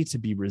ability to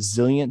be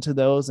resilient to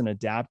those and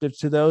adaptive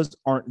to those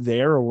aren't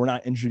there, or we're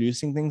not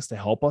introducing things to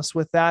help us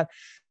with that,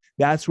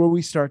 that's where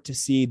we start to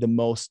see the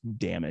most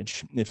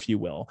damage, if you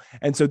will.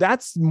 And so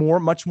that's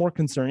much more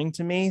concerning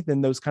to me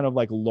than those kind of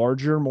like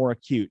larger, more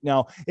acute.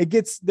 Now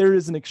there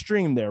is an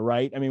extreme there,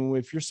 right? I mean,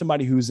 if you're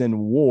somebody who's in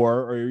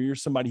war, or you're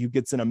somebody who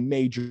gets in a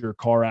major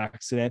car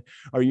accident,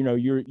 or,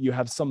 you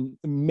have some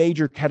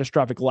major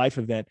catastrophic life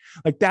event,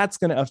 like that's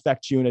going to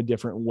affect you in a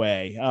different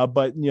way.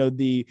 But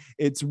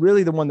it's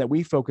really the one that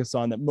we focus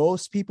on that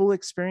most people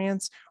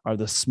experience are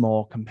the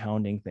small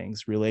compounding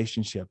things: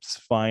 relationships,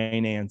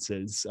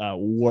 finances,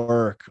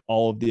 work,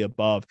 all of the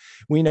above.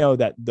 We know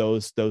that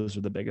those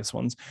are the biggest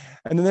ones.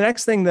 And then the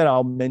next thing that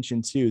I'll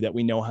mention too, that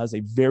we know has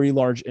a very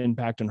large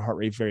impact on heart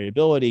rate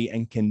variability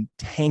and can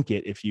tank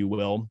it, if you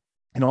will,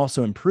 and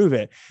also improve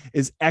it,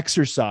 is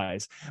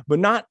exercise, but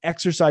not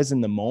exercise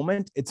in the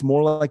moment. It's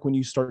more like when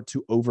you start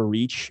to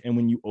overreach and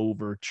when you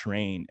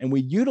overtrain. And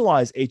we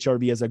utilize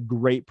HRV as a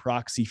great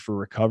proxy for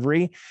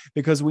recovery,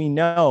 because we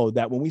know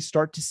that when we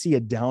start to see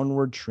a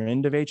downward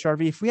trend of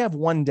HRV, if we have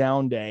one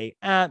down day,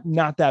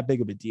 not that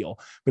big of a deal.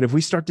 But if we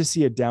start to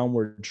see a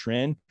downward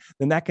trend,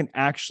 then that can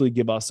actually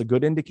give us a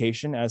good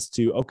indication as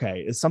to,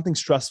 okay, is something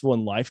stressful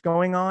in life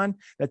going on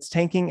that's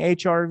tanking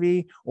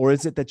HRV, or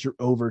is it that you're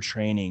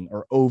overtraining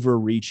or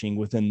overreaching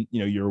within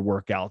your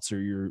workouts or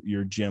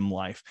your gym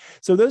life?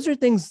 So those are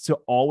things to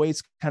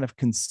always kind of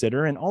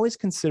consider, and always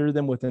consider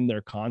them within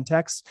their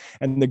context.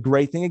 And the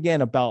great thing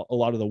again about a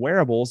lot of the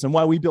wearables, and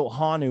why we built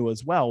Hanu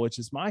as well, which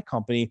is my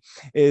company,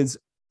 is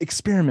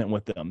experiment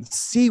with them,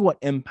 see what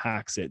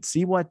impacts it,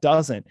 see what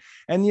doesn't.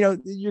 And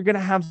you're going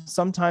to have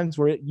some times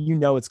where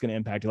it's going to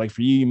impact it. Like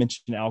for you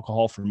mentioned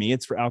alcohol. For me,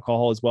 it's for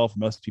alcohol as well. For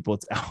most people,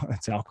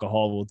 it's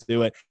alcohol will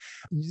do it.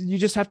 You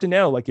just have to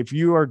know, like, if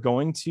you are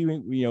going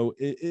to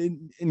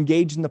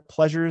engage in the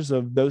pleasures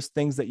of those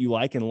things that you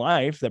like in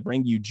life that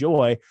bring you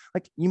joy,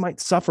 like, you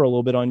might suffer a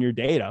little bit on your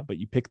data, but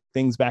you pick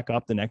things back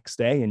up the next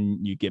day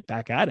and you get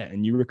back at it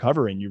and you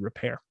recover and you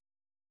repair.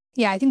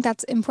 Yeah, I think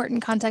that's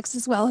important context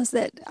as well, is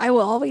that I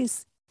will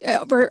always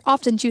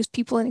often choose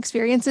people and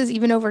experiences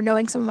even over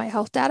knowing some of my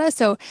health data.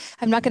 So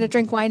I'm not going to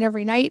drink wine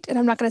every night, and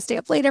I'm not going to stay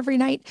up late every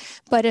night.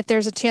 But if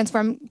there's a chance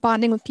where I'm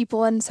bonding with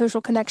people and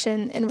social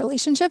connection and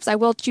relationships, I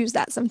will choose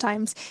that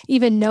sometimes,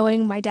 even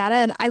knowing my data.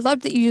 And I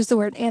love that you use the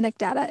word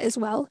anecdata as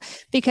well,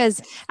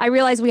 because I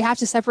realize we have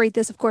to separate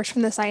this, of course,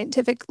 from the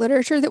scientific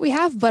literature that we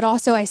have. But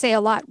also, I say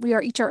a lot, we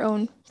are each our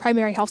own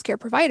primary healthcare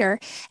provider,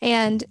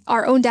 and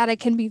our own data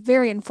can be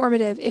very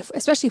informative,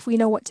 especially if we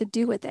know what to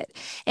do with it.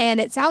 And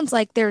it sounds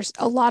like there's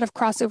a lot of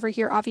crossover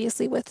here,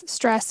 obviously, with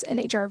stress and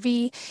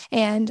HRV,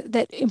 and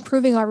that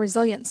improving our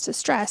resilience to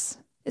stress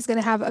is going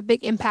to have a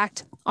big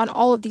impact on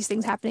all of these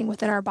things happening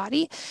within our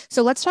body.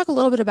 So let's talk a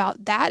little bit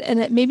about that,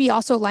 and it maybe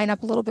also line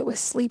up a little bit with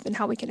sleep and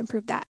how we can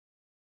improve that.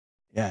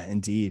 Yeah,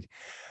 indeed.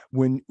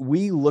 When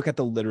we look at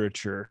the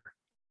literature,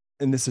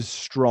 and this is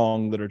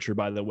strong literature,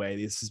 by the way,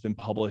 this has been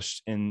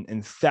published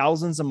in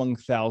thousands among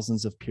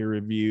thousands of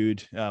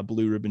peer-reviewed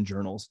blue ribbon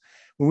journals.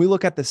 When we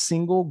look at the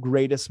single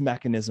greatest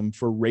mechanism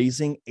for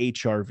raising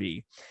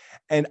HRV,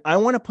 and I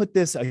want to put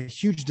a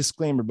huge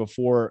disclaimer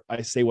before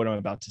I say what I'm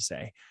about to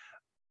say.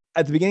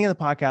 At the beginning of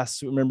the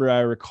podcast, remember, I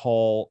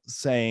recall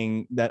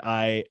saying that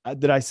I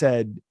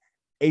said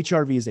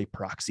HRV is a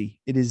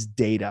proxy. It is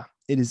data.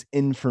 It is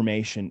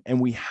information. And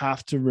we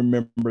have to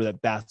remember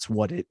that that's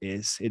what it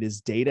is. It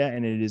is data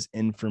and it is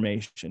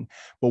information.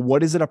 But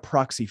what is it a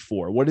proxy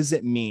for? What does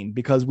it mean?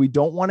 Because we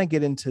don't want to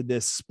get into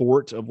this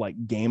sport of like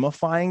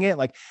gamifying it.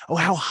 Like, oh,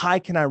 how high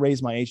can I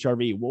raise my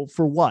HRV? Well,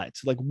 for what?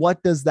 Like,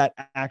 what does that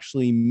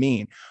actually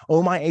mean?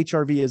 Oh, my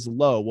HRV is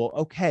low. Well,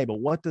 okay,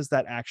 but what does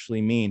that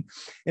actually mean?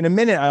 In a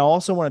minute, I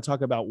also want to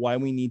talk about why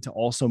we need to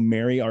also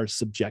marry our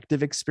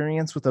subjective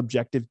experience with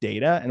objective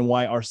data, and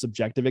why our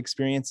subjective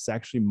experience is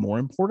actually more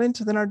important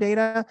than our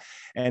data.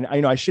 And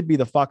I should be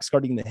the fox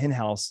guarding the hen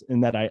house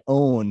in that I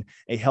own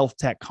a health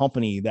tech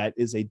company that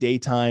is a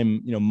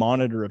daytime,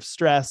 monitor of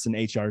stress and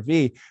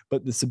HRV,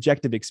 but the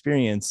subjective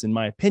experience, in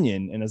my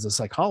opinion, and as a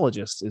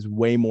psychologist, is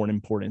way more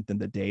important than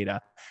the data.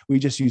 We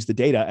just use the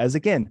data as,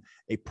 again,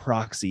 a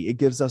proxy. It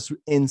gives us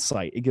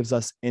insight. It gives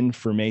us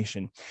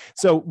information.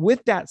 So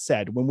with that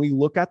said, when we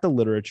look at the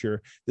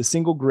literature, the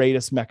single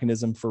greatest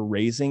mechanism for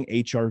raising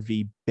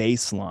HRV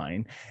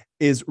baseline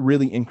is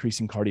really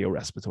increasing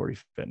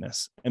cardiorespiratory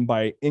fitness. And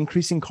by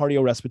increasing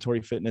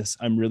cardiorespiratory fitness,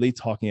 I'm really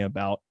talking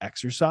about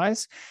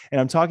exercise.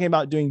 And I'm talking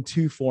about doing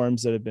two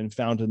forms that have been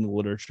found in the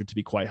literature to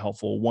be quite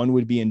helpful. One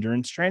would be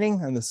endurance training,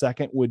 and the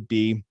second would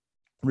be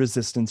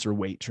resistance or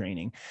weight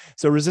training.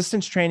 So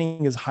resistance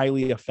training is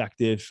highly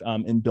effective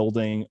in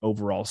building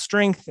overall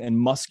strength and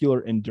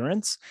muscular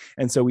endurance.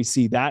 And so we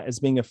see that as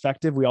being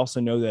effective. We also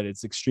know that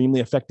it's extremely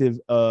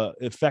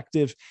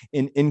effective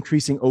in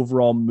increasing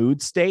overall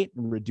mood state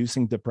and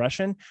reducing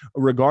depression,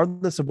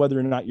 regardless of whether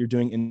or not you're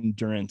doing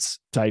endurance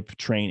type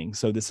training.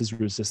 So this is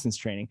resistance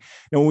training.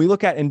 Now, when we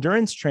look at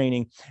endurance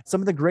training,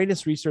 some of the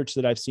greatest research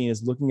that I've seen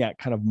is looking at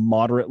kind of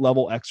moderate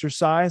level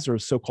exercise, or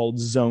so-called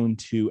zone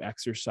 2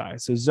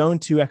 exercise. So zone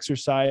 2 2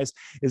 exercise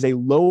is a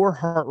lower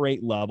heart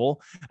rate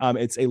level.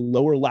 It's a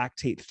lower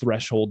lactate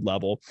threshold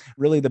level.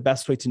 Really, the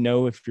best way to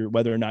know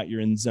whether or not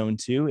you're in zone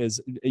 2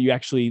 is you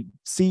actually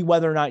see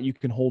whether or not you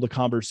can hold a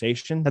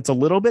conversation. That's a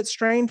little bit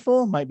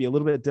strainful, might be a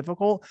little bit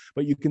difficult,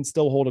 but you can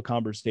still hold a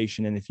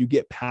conversation. And if you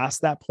get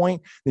past that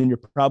point, then you're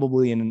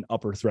probably in an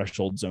upper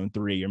threshold zone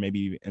 3, or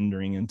maybe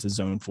entering into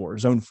zone 4.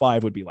 Zone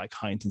 5 would be like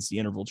high intensity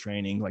interval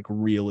training, like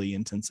really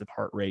intensive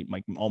heart rate,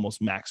 like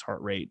almost max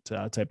heart rate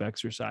type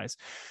exercise.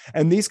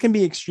 And these can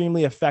be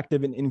extremely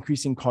effective in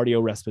increasing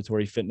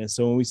cardiorespiratory fitness.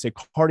 So when we say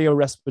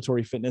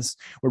cardiorespiratory fitness,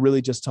 we're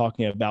really just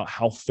talking about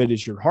how fit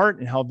is your heart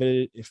and how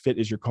fit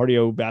is your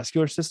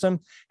cardiovascular system,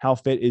 how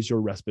fit is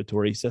your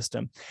respiratory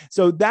system.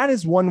 So that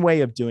is one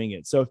way of doing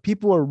it. So if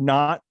people are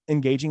not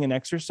engaging in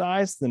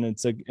exercise, then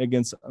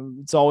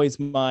it's always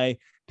my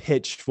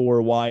pitch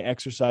for why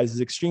exercise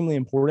is extremely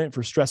important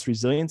for stress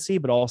resiliency,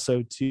 but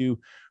also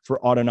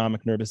for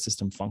autonomic nervous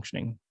system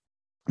functioning.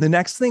 The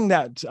next thing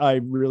that I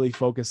really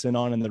focus in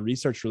on, and the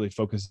research really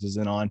focuses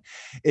in on,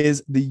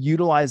 is the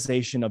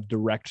utilization of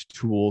direct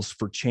tools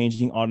for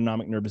changing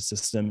autonomic nervous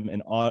system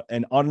and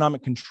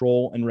autonomic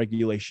control and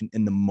regulation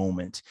in the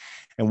moment.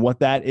 And what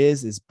that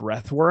is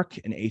breath work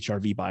and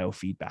HRV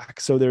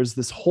biofeedback. So there's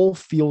this whole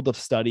field of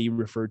study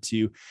referred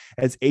to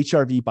as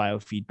HRV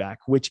biofeedback,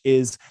 which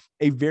is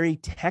a very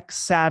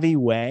tech-savvy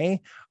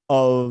way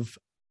of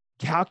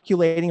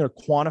calculating or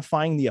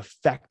quantifying the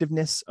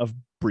effectiveness of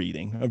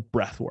breathing, of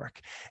breath work.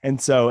 And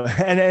so,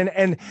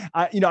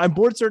 I'm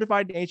board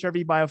certified in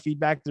HRV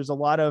biofeedback. There's a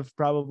lot of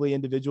probably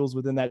individuals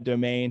within that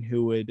domain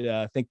who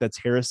would think that's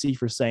heresy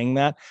for saying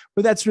that,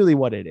 but that's really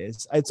what it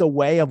is. It's a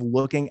way of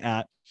looking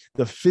at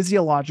the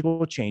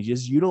physiological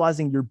changes,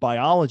 utilizing your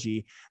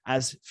biology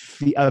as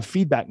a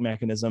feedback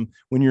mechanism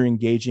when you're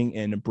engaging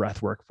in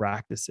breathwork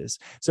practices.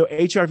 So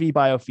HRV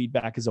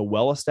biofeedback is a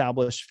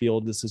well-established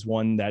field. This is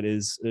one that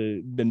has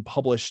been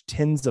published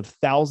tens of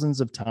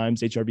thousands of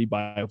times, HRV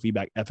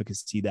biofeedback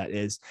efficacy, that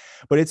is,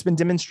 but it's been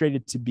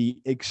demonstrated to be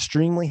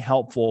extremely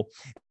helpful.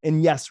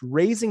 And yes,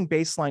 raising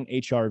baseline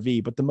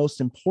HRV, but the most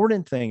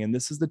important thing, and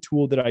this is the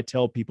tool that I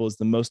tell people is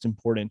the most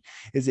important,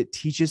 is it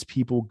teaches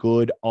people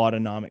good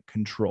autonomic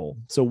control.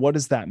 So what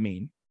does that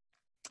mean?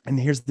 And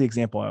here's the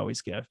example I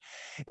always give.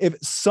 If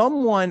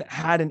someone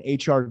had an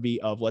HRV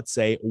of, let's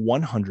say,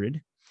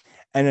 100,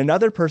 and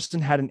another person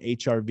had an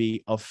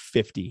HRV of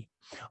 50,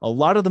 a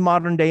lot of the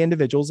modern day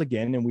individuals,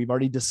 again, and we've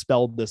already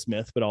dispelled this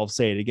myth, but I'll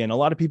say it again. A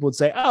lot of people would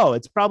say, oh,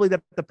 it's probably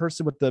that the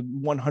person with the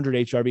 100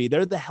 HRV,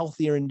 they're the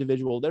healthier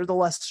individual. They're the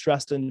less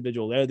stressed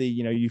individual. They're the,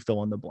 you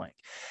fill in the blank.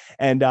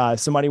 And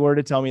somebody were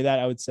to tell me that,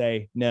 I would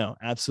say, no,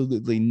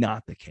 absolutely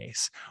not the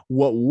case.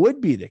 What would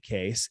be the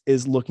case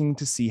is looking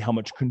to see how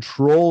much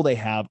control they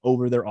have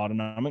over their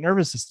autonomic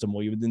nervous system.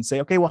 Well, you would then say,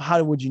 okay, well,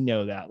 how would you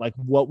know that? Like,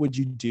 what would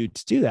you do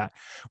to do that?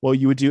 Well,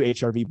 you would do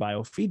HRV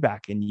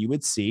biofeedback, and you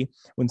would see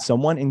when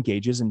someone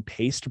engages in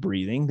paced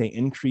breathing, they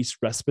increase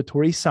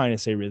respiratory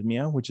sinus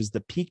arrhythmia, which is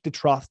the peak to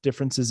trough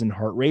differences in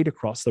heart rate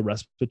across the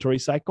respiratory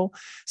cycle.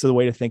 So the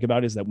way to think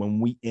about it is that when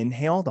we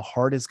inhale, the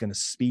heart is going to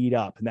speed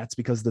up, and that's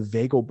because the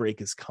vagal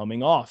brake is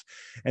coming off.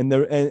 And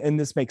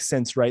this makes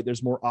sense, right?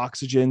 There's more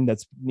oxygen that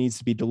needs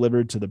to be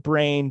delivered to the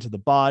brain, to the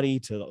body,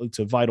 to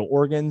vital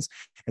organs.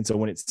 And so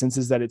when it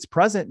senses that it's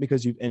present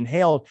because you've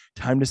inhaled,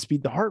 time to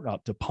speed the heart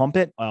up, to pump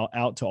it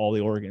out to all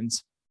the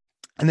organs.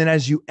 And then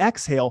as you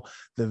exhale,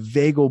 the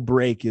vagal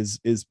brake is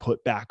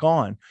put back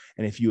on.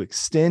 And if you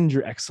extend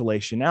your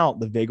exhalation out,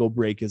 the vagal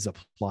brake is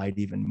applied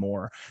even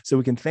more. So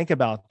we can think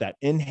about that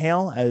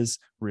inhale as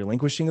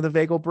relinquishing of the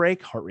vagal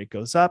brake, heart rate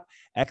goes up,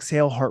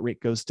 exhale, heart rate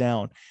goes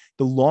down.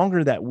 The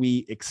longer that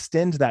we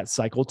extend that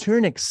cycle to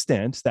an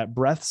extent, that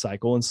breath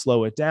cycle, and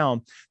slow it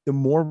down, the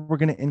more we're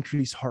going to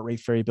increase heart rate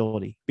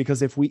variability.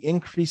 Because if we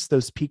increase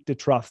those peak to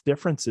trough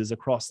differences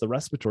across the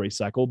respiratory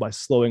cycle by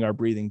slowing our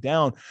breathing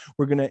down,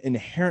 we're going to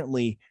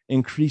inherently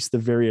increase the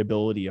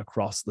variability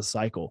across the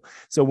cycle.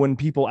 So when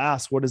people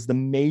ask, what is the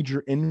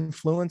major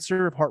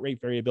influencer of heart rate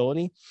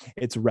variability?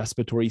 It's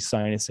respiratory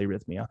sinus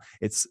arrhythmia.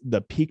 It's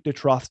the peak to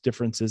trough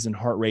differences in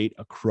heart rate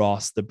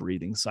across the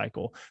breathing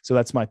cycle. So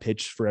that's my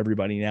pitch for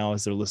everybody now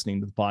as they're listening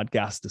to the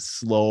podcast, to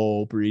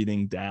slow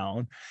breathing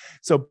down.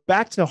 So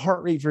back to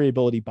heart rate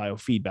variability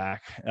biofeedback.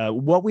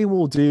 What we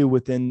will do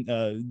within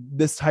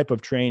this type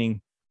of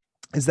training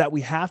is that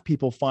we have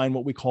people find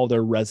what we call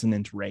their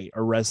resonant rate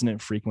or resonant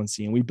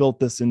frequency. And we built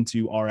this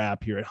into our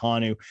app here at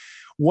Hanu.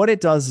 What it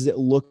does is it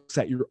looks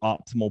at your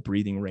optimal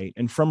breathing rate.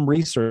 And from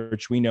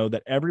research, we know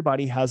that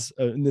everybody has,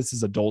 and this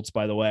is adults,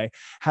 by the way,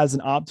 has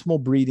an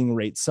optimal breathing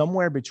rate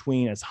somewhere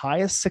between as high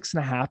as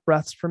 6.5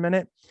 breaths per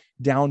minute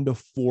down to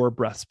 4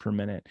 breaths per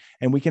minute.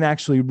 And we can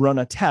actually run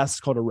a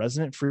test called a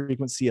resonant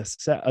frequency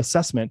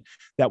assessment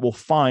that will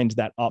find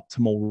that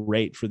optimal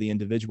rate for the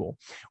individual.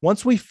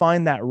 Once we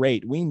find that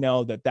rate, we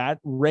know that that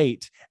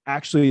rate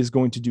actually is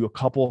going to do a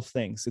couple of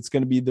things. It's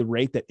going to be the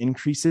rate that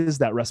increases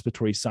that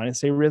respiratory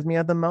sinus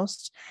arrhythmia the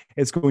most.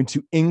 It's going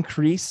to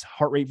increase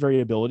heart rate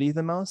variability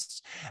the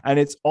most. And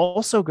it's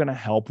also going to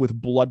help with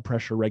blood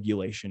pressure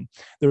regulation.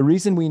 The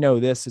reason we know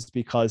this is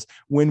because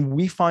when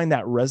we find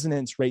that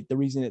resonance rate, the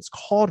reason it's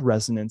called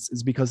resonance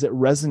is because it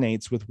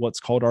resonates with what's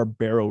called our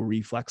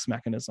baroreflex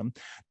mechanism.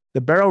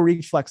 The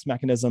baroreflex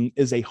mechanism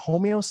is a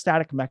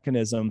homeostatic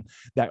mechanism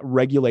that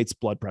regulates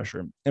blood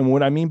pressure. And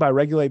what I mean by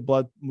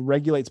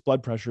regulates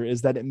blood pressure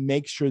is that it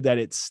makes sure that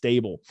it's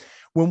stable.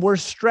 When we're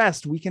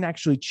stressed, we can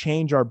actually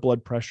change our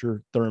blood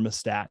pressure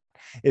thermostat.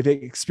 If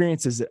it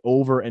experiences it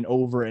over and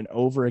over and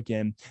over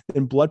again,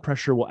 then blood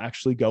pressure will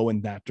actually go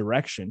in that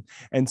direction.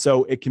 And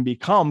so it can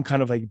become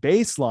kind of like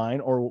baseline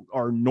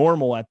or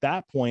normal at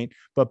that point,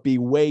 but be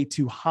way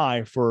too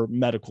high for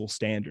medical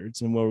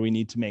standards and where we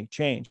need to make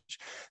change.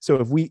 So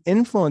if we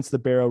influence the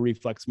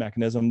baroreflex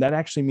mechanism, that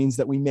actually means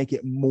that we make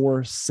it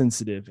more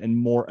sensitive and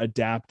more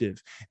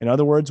adaptive. In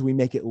other words, we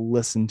make it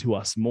listen to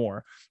us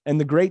more. And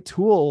the great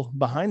tool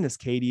behind this,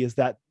 Katie, is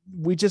that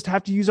we just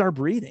have to use our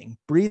breathing.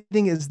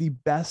 Breathing is the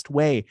best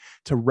way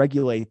to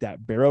regulate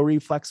that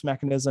baroreflex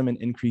mechanism and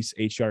increase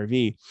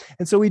HRV.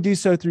 And so we do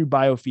so through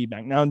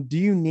biofeedback. Now, do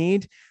you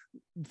need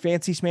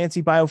fancy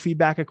schmancy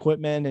biofeedback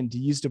equipment and to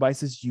use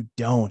devices? You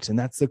don't. And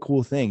that's the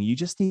cool thing. You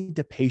just need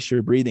to pace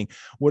your breathing.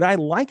 What I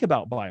like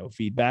about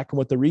biofeedback and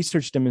what the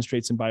research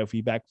demonstrates in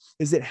biofeedback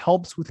is it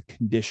helps with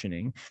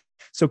conditioning.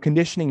 So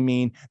conditioning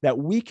means that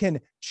we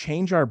can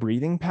change our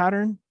breathing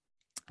pattern,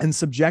 and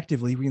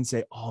subjectively we can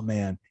say, oh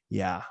man,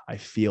 yeah, I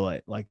feel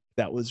it. Like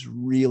that was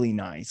really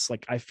nice.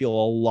 Like I feel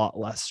a lot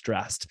less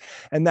stressed.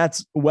 And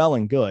that's well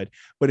and good.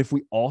 But if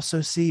we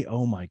also see,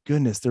 oh my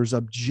goodness, there's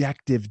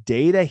objective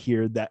data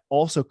here that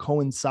also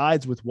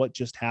coincides with what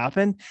just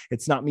happened.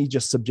 It's not me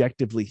just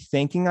subjectively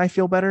thinking I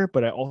feel better,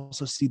 but I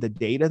also see the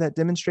data that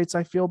demonstrates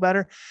I feel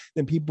better.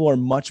 Then people are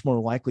much more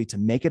likely to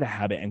make it a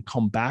habit and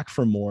come back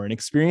for more and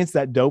experience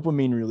that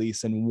dopamine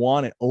release and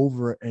want it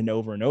over and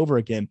over and over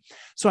again.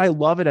 So I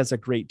love it as a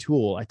great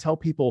tool. I tell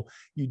people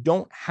you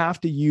don't have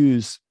to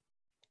use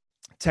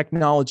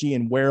technology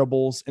and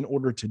wearables in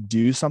order to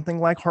do something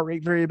like heart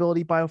rate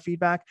variability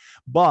biofeedback,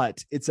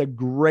 but it's a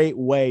great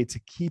way to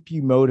keep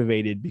you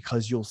motivated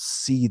because you'll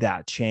see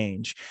that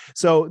change.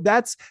 So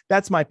that's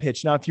my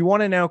pitch. Now, if you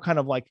want to know kind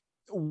of like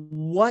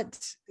what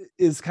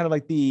is kind of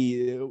like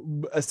the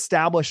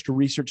established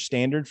research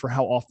standard for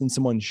how often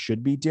someone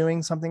should be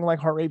doing something like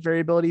heart rate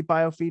variability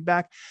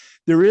biofeedback,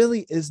 there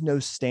really is no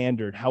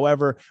standard.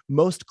 However,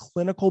 most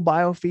clinical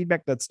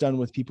biofeedback that's done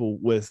with people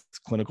with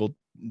clinical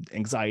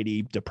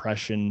anxiety,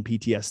 depression,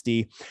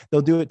 PTSD,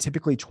 they'll do it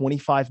typically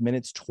 25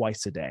 minutes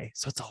twice a day.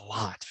 So it's a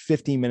lot,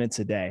 50 minutes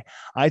a day.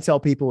 I tell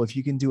people if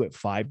you can do it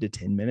 5 to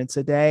 10 minutes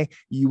a day,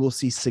 you will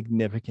see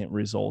significant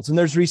results. And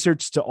there's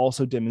research to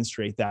also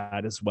demonstrate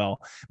that as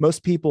well.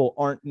 Most people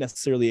aren't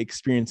necessarily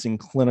experiencing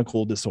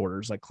clinical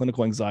disorders like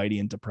clinical anxiety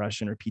and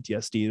depression or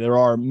PTSD. There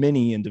are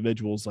many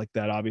individuals like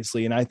that,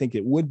 obviously. And I think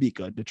it would be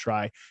good to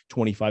try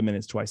 25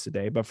 minutes twice a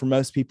day. But for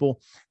most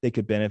people, they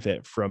could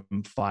benefit from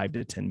 5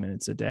 to 10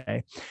 minutes a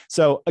day.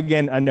 So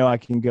again, I know I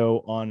can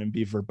go on and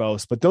be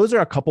verbose, but those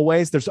are a couple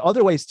ways. There's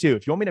other ways too.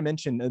 If you want me to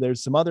mention,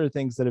 there's some other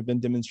things that have been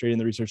demonstrated in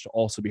the research to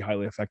also be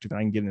highly effective, and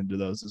I can get into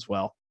those as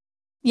well.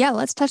 Yeah,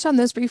 let's touch on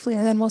those briefly,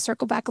 and then we'll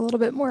circle back a little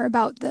bit more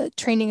about the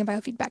training and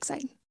biofeedback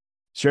side.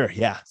 Sure.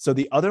 Yeah. So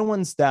the other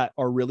ones that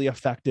are really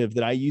effective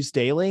that I use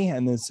daily,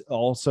 and this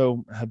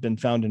also have been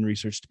found in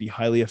research to be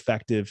highly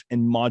effective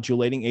in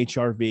modulating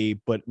HRV,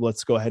 but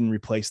let's go ahead and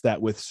replace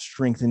that with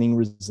strengthening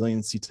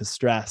resiliency to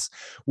stress,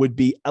 would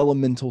be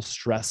elemental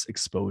stress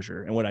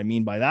exposure. And what I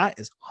mean by that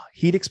is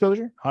heat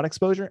exposure, hot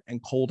exposure,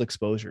 and cold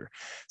exposure.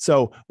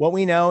 So what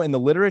we know in the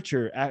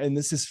literature, and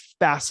this is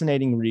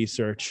fascinating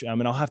research,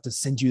 and I'll have to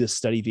send you the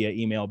study via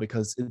email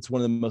because it's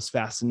one of the most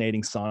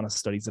fascinating sauna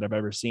studies that I've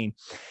ever seen,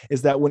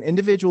 is that when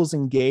individuals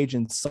engage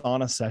in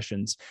sauna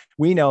sessions,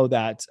 we know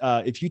that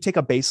if you take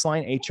a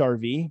baseline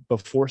HRV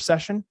before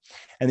session,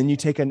 and then you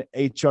take an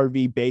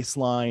HRV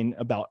baseline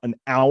about an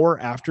hour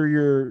after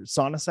your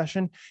sauna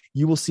session,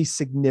 you will see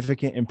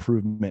significant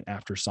improvement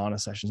after sauna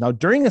sessions. Now,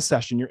 during a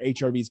session, your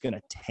HRV is going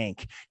to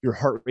tank. Your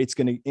heart rate's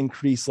going to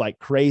increase like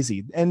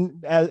crazy.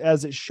 And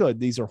as it should,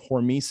 these are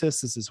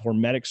hormesis. This is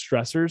hormetic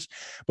stressors,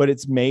 but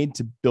it's made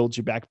to build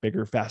you back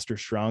bigger, faster,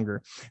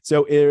 stronger.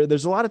 So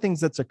there's a lot of things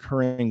that's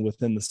occurring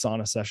within the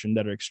sauna session session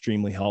that are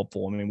extremely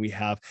helpful. I mean, we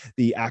have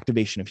the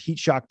activation of heat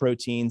shock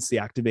proteins, the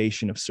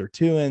activation of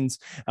sirtuins,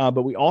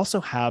 but we also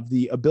have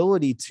the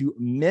ability to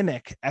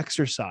mimic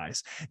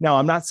exercise. Now,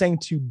 I'm not saying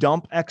to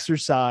dump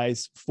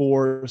exercise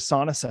for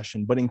sauna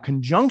session, but in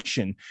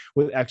conjunction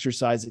with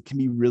exercise, it can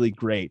be really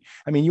great.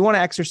 I mean, you want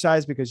to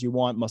exercise because you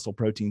want muscle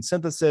protein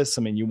synthesis.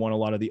 I mean, you want a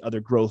lot of the other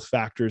growth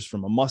factors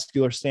from a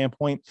muscular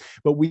standpoint,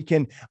 but we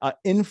can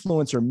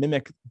influence or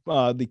mimic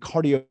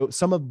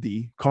some of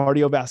the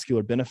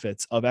cardiovascular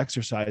benefits of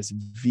exercise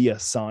via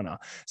sauna.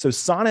 So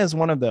sauna is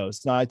one of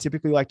those. Now, I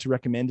typically like to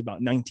recommend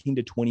about 19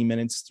 to 20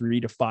 minutes, 3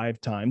 to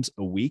 5 times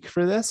a week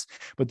for this,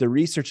 but the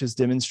research has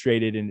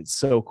demonstrated, and it's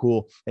so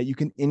cool, that you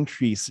can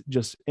increase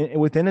just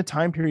within a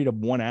time period of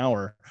 1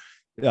 hour,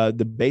 the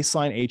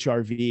baseline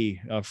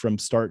HRV from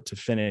start to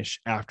finish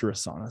after a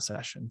sauna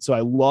session. So I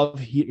love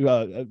heat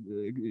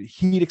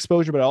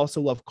exposure, but I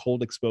also love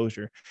cold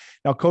exposure.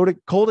 Now,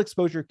 cold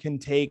exposure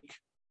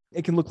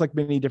it can look like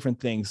many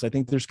different things. I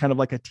think there's kind of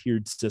like a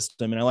tiered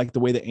system. And I like the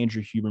way that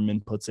Andrew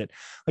Huberman puts it.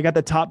 Like at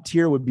the top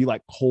tier would be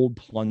like cold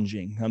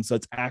plunging. So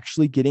it's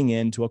actually getting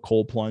into a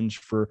cold plunge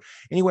for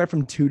anywhere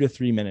from 2 to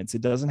 3 minutes.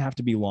 It doesn't have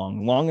to be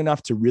long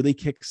enough to really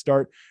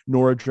kickstart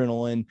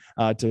noradrenaline,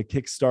 to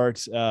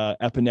kickstart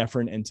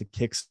epinephrine, and to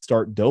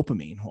kickstart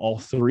dopamine. All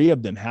three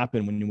of them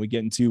happen when we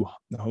get into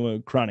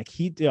chronic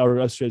heat,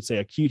 or I should say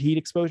acute heat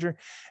exposure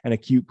and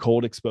acute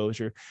cold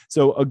exposure.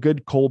 So a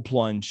good cold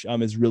plunge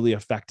is really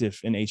effective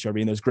in HRV.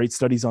 And there's great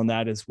studies on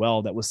that as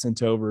well that was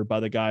sent over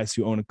by the guys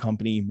who own a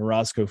company,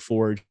 Morozco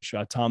Forge.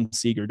 Dr.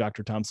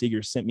 Tom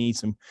Seeger sent me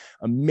some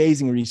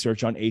amazing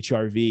research on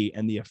HRV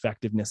and the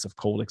effectiveness of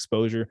cold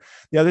exposure.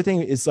 The other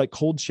thing is like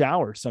cold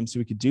showers. So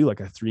we could do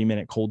like a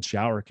 3-minute cold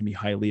shower can be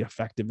highly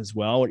effective as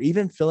well, or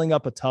even filling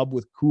up a tub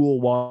with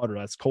cool water,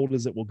 as cold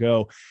as it will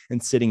go,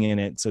 and sitting in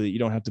it so that you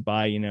don't have to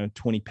buy,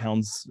 20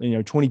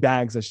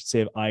 bags, I should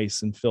say, of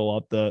ice and fill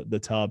up the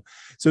tub.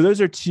 So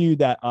those are two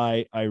that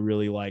I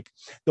really like.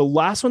 The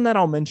last one that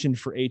I'll mention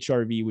for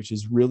HRV, which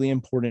is really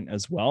important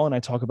as well, and I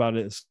talk about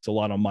it a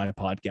lot on my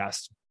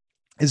podcast,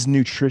 is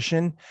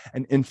nutrition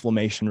and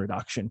inflammation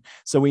reduction.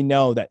 So we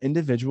know that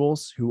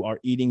individuals who are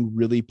eating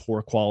really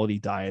poor quality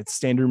diets,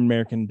 standard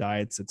American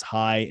diets, it's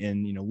high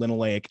in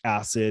linoleic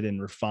acid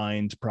and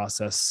refined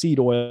processed seed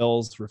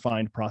oils,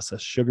 refined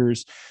processed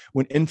sugars.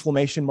 When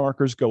inflammation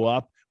markers go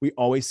up, we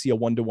always see a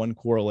 1-to-1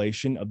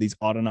 correlation of these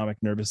autonomic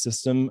nervous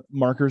system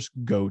markers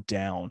go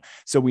down.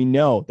 So we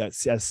know that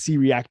as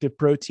C-reactive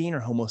protein or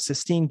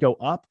homocysteine go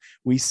up,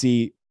 we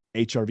see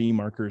HRV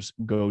markers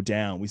go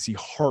down. We see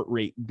heart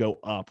rate go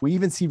up. We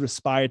even see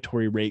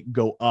respiratory rate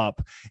go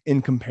up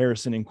in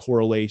comparison and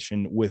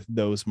correlation with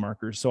those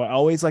markers. So I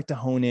always like to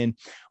hone in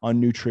on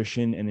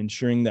nutrition and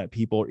ensuring that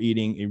people are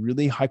eating a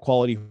really high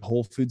quality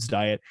whole foods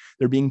diet.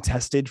 They're being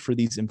tested for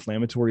these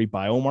inflammatory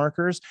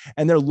biomarkers,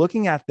 and they're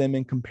looking at them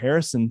in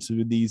comparison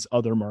to these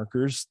other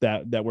markers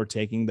that we're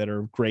taking that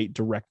are great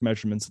direct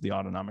measurements of the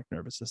autonomic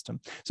nervous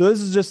system. So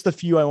this is just the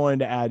few I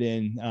wanted to add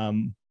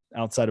in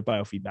outside of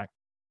biofeedback.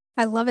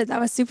 I love it. That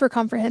was super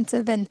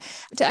comprehensive. And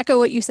to echo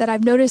what you said,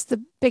 I've noticed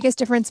the biggest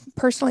difference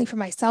personally for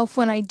myself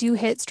when I do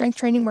hit strength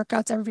training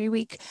workouts every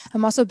week.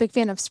 I'm also a big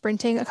fan of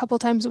sprinting a couple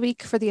times a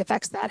week for the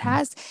effects that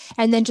has.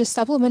 And then just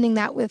supplementing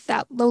that with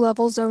that low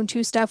level zone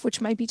 2 stuff, which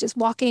might be just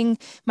walking,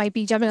 might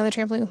be jumping on the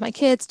trampoline with my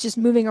kids, just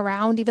moving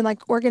around, even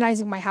like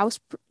organizing my house,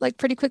 like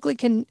pretty quickly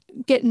can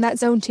get in that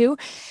zone 2.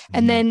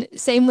 And then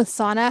same with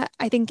sauna.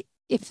 I think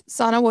if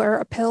sauna were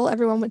a pill,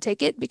 everyone would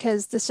take it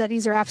because the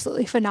studies are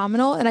absolutely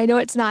phenomenal. And I know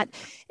it's not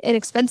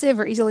inexpensive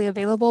or easily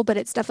available, but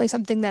it's definitely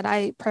something that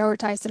I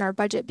prioritized in our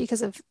budget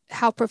because of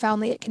how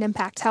profoundly it can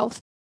impact health.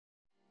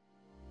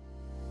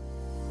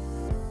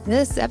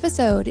 This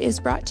episode is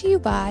brought to you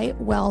by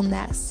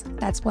Wellness.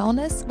 That's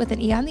wellness with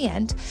an E on the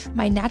end,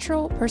 my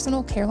natural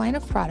personal care line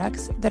of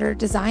products that are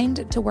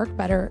designed to work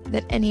better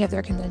than any of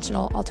their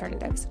conventional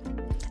alternatives.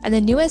 And the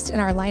newest in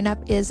our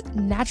lineup is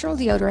natural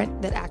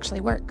deodorant that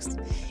actually works.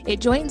 It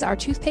joins our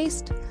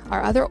toothpaste,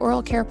 our other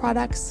oral care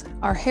products,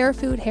 our hair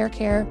food, hair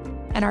care,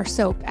 and our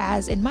soap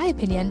as, in my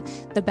opinion,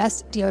 the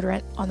best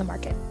deodorant on the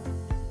market.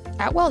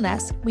 At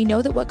Wellness, we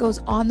know that what goes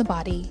on the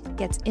body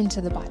gets into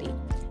the body.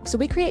 So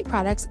we create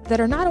products that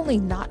are not only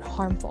not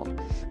harmful,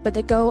 but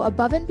that go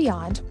above and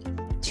beyond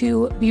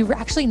to be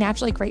actually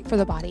naturally great for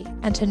the body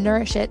and to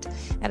nourish it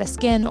at a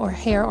skin or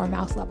hair or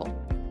mouth level.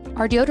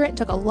 Our deodorant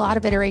took a lot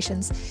of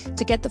iterations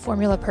to get the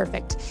formula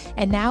perfect,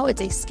 and now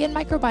it's a skin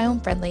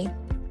microbiome friendly,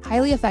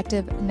 highly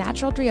effective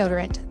natural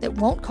deodorant that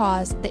won't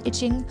cause the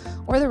itching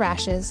or the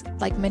rashes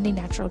like many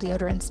natural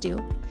deodorants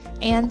do,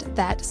 and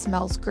that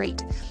smells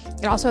great.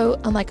 It also,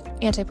 unlike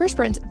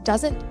antiperspirants,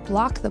 doesn't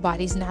block the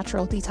body's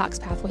natural detox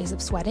pathways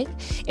of sweating.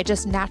 It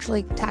just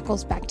naturally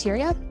tackles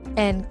bacteria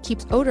and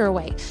keeps odor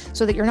away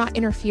so that you're not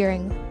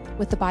interfering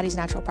with the body's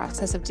natural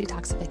process of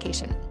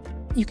detoxification.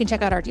 You can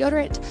check out our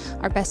deodorant,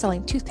 our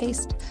best-selling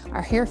toothpaste,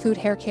 our hair food,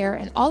 hair care,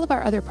 and all of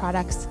our other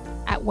products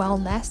at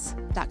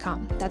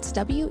wellness.com. That's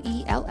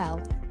WELLNESSE.com.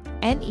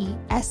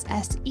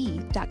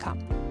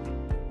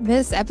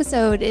 This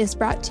episode is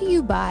brought to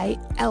you by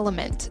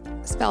Element.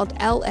 spelled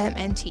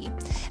LMNT.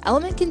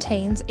 Element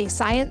contains a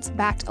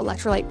science-backed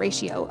electrolyte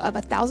ratio of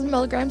 1,000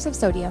 milligrams of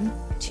sodium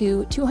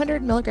to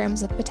 200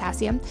 milligrams of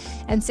potassium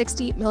and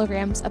 60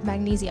 milligrams of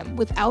magnesium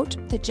without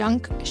the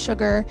junk,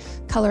 sugar,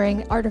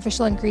 coloring,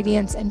 artificial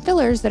ingredients, and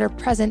fillers that are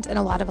present in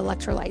a lot of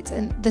electrolytes.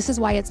 And this is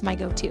why it's my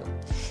go-to.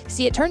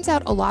 See, it turns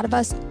out a lot of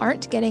us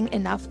aren't getting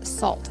enough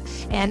salt,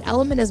 and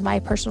Element is my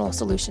personal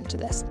solution to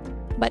this.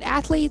 But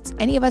athletes,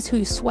 any of us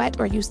who sweat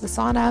or use the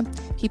sauna,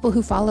 people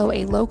who follow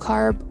a low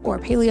carb or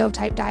paleo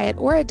type diet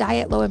or a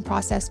diet low in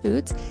processed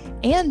foods,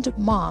 and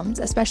moms,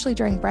 especially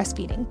during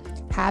breastfeeding,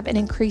 have an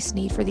increased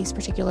need for these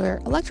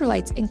particular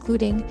electrolytes,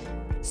 including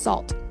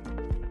salt.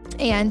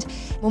 And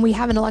when we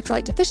have an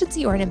electrolyte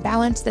deficiency or an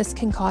imbalance, this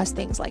can cause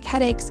things like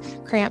headaches,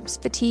 cramps,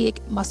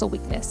 fatigue, muscle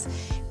weakness.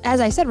 As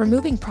I said,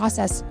 removing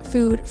processed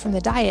food from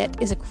the diet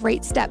is a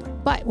great step,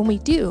 but when we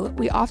do,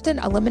 we often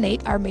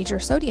eliminate our major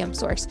sodium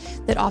source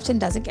that often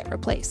doesn't get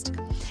replaced.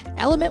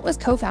 Element was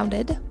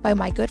co-founded by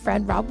my good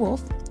friend Rob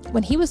Wolf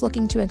when he was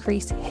looking to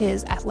increase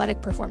his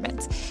athletic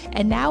performance,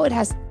 and now it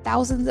has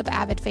thousands of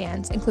avid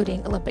fans,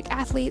 including Olympic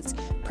athletes,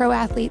 pro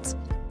athletes,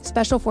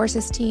 special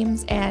forces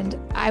teams, and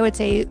I would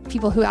say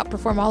people who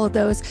outperform all of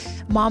those,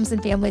 moms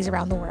and families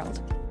around the world.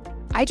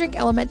 I drink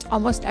Element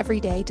almost every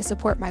day to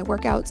support my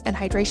workouts and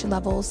hydration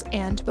levels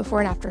and before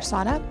and after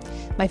sauna.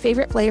 My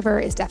favorite flavor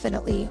is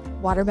definitely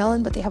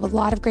watermelon, but they have a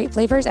lot of great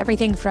flavors,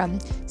 everything from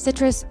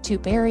citrus to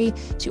berry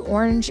to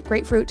orange,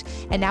 grapefruit,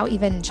 and now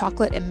even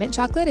chocolate and mint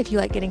chocolate if you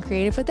like getting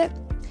creative with it.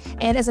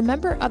 And as a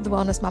member of the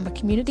Wellness Mama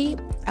community,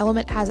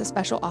 Element has a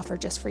special offer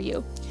just for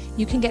you.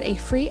 You can get a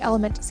free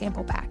Element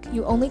sample pack.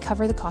 You only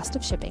cover the cost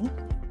of shipping.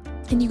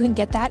 And you can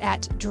get that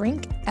at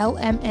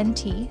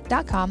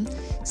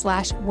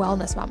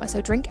drinklmnt.com/wellnessmama.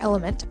 So drink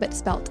Element, but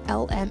spelled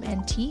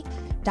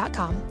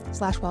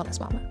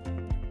lmnt.com/wellnessmama.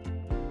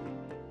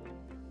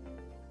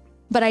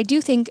 But I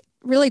do think,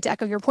 really to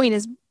echo your point,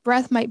 is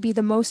breath might be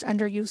the most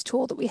underused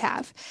tool that we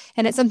have.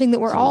 And it's something that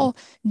we're all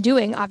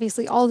doing,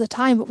 obviously, all the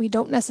time, but we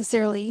don't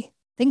necessarily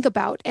think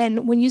about.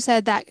 And when you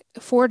said that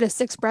 4 to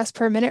 6 breaths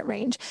per minute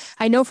range,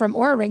 I know from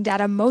Oura Ring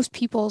data, most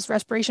people's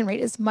respiration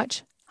rate is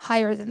much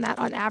higher than that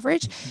on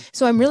average.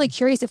 So I'm really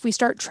curious, if we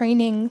start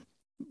training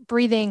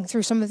breathing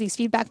through some of these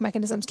feedback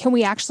mechanisms, can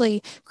we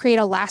actually create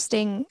a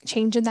lasting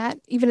change in that,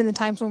 even in the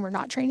times when we're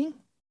not training?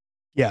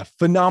 Yeah,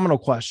 phenomenal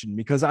question,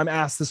 because I'm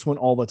asked this one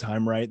all the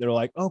time, right? They're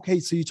like,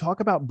 okay, so you talk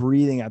about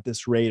breathing at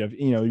this rate of,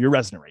 your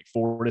resonant rate,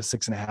 4 to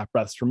 6.5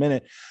 breaths per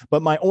minute,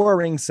 but my Oura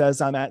Ring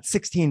says I'm at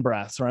 16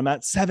 breaths or I'm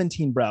at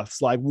 17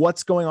 breaths. Like,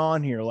 what's going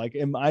on here? Like,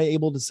 am I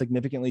able to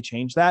significantly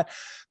change that?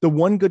 The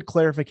one good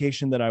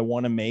clarification that I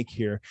want to make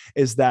here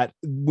is that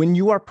when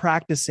you are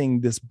practicing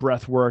this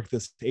breath work,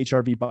 this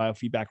HRV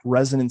biofeedback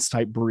resonance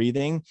type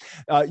breathing,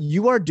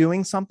 you are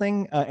doing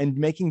something and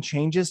making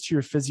changes to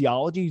your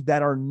physiology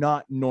that are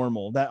not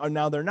normal.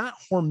 They're not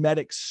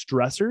hormetic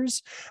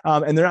stressors,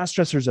 and they're not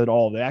stressors at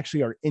all. They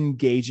actually are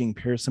engaging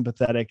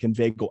parasympathetic and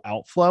vagal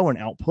outflow and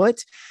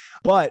output,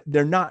 but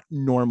they're not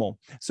normal.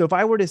 So if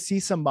I were to see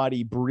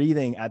somebody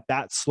breathing at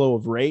that slow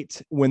of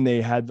rate when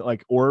they had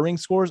like Oura Ring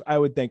scores, I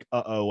would think,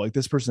 like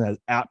this person has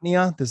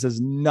apnea. This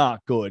is not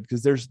good,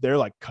 because they're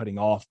like cutting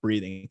off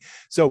breathing.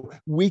 So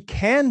we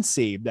can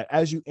see that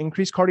as you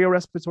increase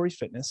cardiorespiratory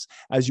fitness,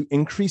 as you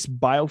increase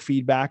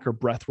biofeedback or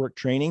breathwork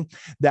training,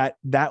 that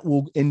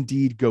will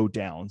indeed go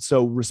down.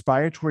 So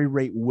respiratory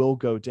rate will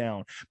go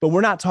down, but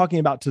we're not talking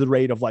about to the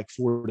rate of like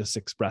 4 to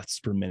 6 breaths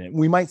per minute.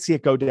 We might see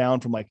it go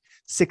down from like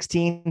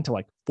 16 to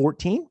like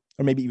 14,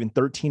 or maybe even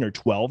 13 or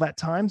 12 at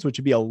times, which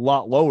would be a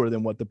lot lower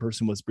than what the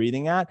person was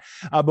breathing at.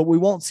 But we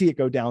won't see it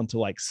go down to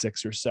like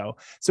 6 or so.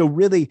 So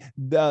really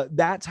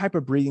that type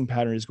of breathing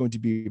pattern is going to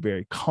be a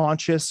very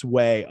conscious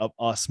way of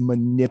us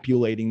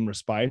manipulating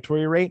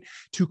respiratory rate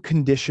to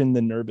condition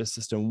the nervous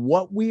system.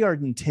 What we are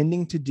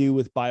intending to do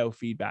with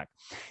biofeedback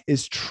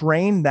is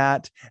train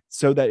that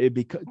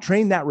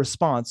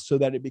response so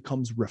that it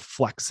becomes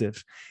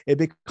reflexive. It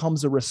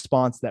becomes a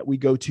response that we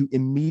go to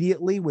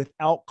immediately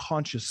without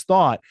conscious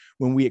thought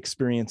when we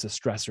experience a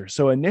stressor.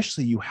 So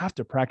initially you have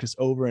to practice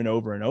over and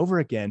over and over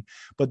again,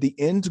 but the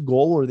end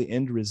goal or the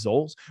end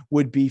result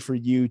would be for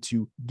you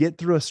to get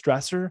through a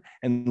stressor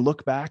and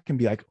look back and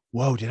be like,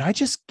 whoa, did I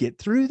just get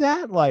through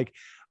that? Like,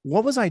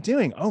 what was I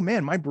doing? Oh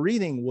man, my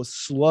breathing was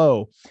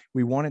slow.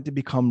 We want it to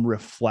become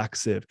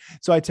reflexive.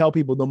 So I tell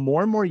people, the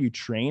more and more you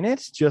train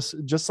it,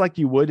 just like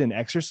you would in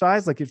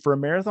exercise, like if for a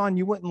marathon,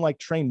 you wouldn't like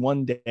train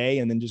one day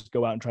and then just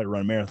go out and try to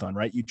run a marathon,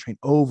 right? You train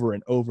over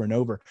and over and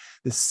over.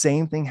 The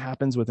same thing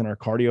happens within our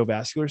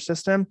cardiovascular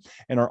system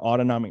and our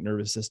autonomic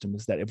nervous system,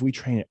 is that if we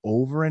train it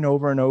over and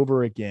over and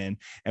over again,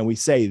 and we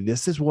say,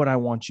 this is what I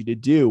want you to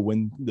do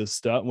when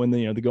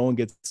the going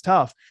gets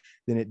tough,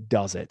 then it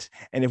does it.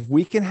 And if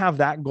we can have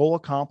that goal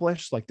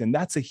accomplished, then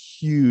that's a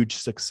huge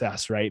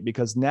success, right?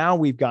 Because now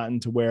we've gotten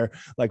to where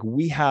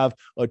we have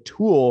a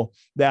tool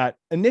that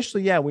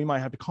initially, we might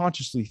have to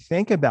consciously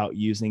think about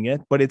using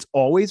it, but it's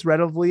always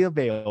readily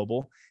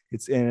available.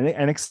 It's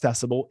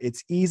inaccessible.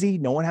 It's easy.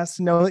 No one has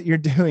to know that you're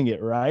doing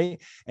it, right?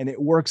 And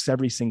it works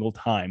every single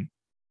time.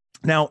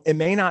 Now, it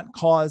may not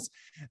cause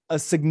a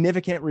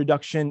significant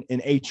reduction in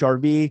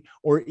HRV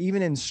or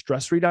even in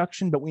stress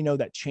reduction, but we know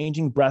that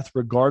changing breath,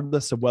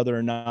 regardless of whether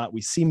or not we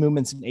see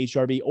movements in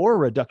HRV or a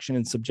reduction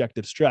in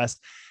subjective stress,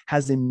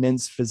 has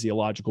immense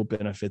physiological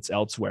benefits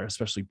elsewhere,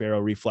 especially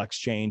baroreflex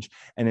change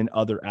and in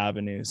other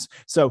avenues.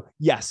 So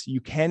yes, you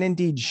can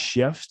indeed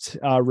shift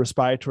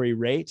respiratory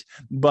rate,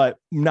 but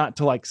not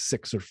to like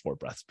 6 or 4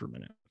 breaths per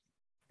minute.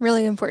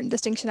 Really important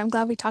distinction. I'm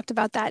glad we talked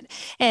about that.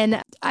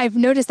 And I've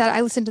noticed that I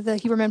listened to the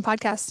Huberman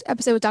podcast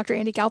episode with Dr.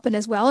 Andy Galpin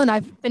as well. And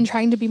I've been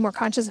trying to be more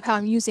conscious of how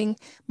I'm using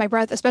my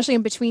breath, especially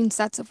in between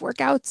sets of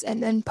workouts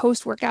and then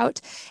post-workout,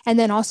 and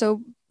then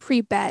also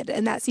pre-bed.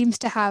 And that seems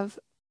to have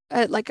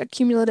like a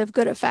cumulative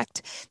good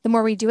effect the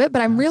more we do it.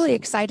 But I'm really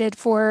excited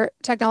for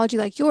technology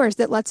like yours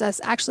that lets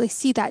us actually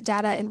see that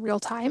data in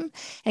real time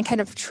and kind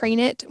of train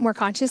it more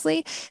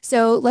consciously.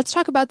 So let's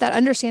talk about that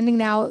understanding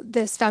now,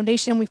 this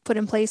foundation we've put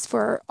in place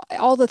for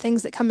all the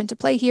things that come into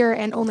play here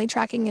and only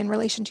tracking in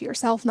relation to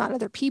yourself, not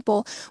other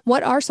people.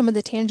 What are some of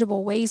the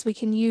tangible ways we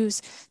can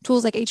use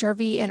tools like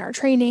HRV in our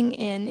training,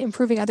 in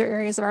improving other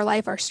areas of our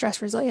life, our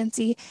stress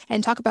resiliency,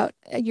 and talk about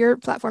your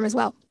platform as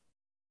well?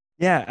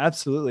 Yeah,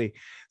 absolutely.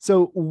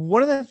 So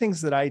one of the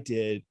things that I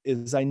did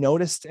is I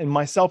noticed, and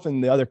myself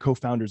and the other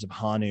co-founders of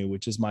Hanu,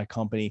 which is my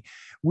company,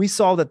 we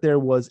saw that there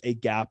was a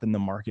gap in the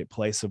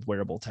marketplace of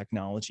wearable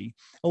technology.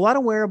 A lot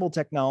of wearable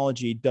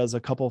technology does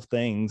a couple of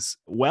things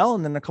well,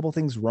 and then a couple of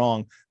things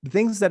wrong. The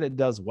things that it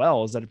does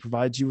well is that it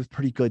provides you with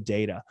pretty good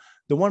data.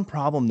 The one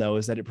problem, though,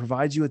 is that it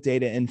provides you with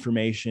data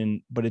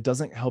information, but it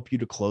doesn't help you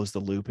to close the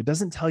loop. It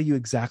doesn't tell you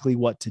exactly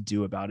what to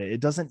do about it. It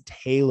doesn't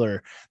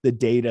tailor the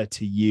data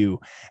to you.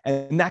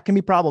 And that can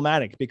be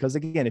problematic because,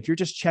 again, if you're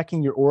just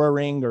checking your Oura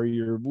Ring or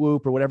your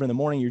Whoop or whatever in the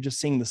morning, you're just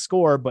seeing the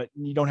score, but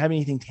you don't have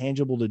anything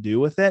tangible to do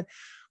with it.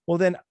 Well,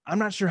 then I'm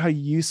not sure how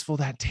useful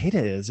that data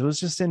is. It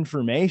was just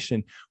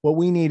information. What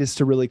we need is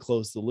to really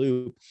close the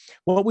loop.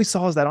 What we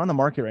saw is that on the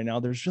market right now,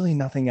 there's really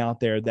nothing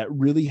out there that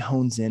really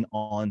hones in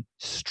on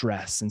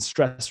stress and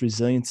stress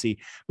resiliency.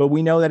 But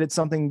we know that it's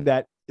something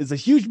that is a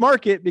huge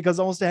market because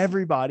almost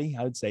everybody,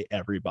 I would say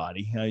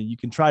everybody, you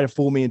can try to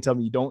fool me and tell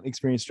me you don't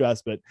experience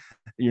stress, but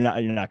you're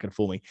not going to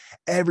fool me.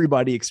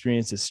 Everybody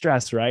experiences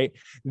stress, right?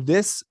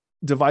 This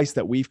device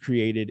that we've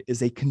created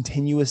is a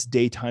continuous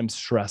daytime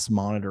stress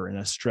monitor and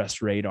a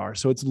stress radar.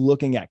 So it's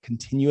looking at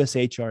continuous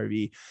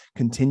HRV,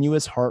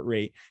 continuous heart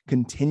rate,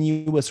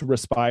 continuous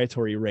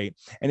respiratory rate,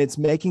 and it's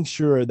making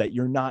sure that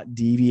you're not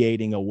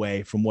deviating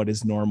away from what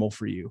is normal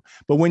for you.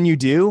 But when you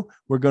do,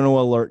 we're going to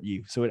alert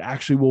you. So it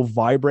actually will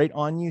vibrate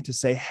on you to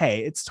say,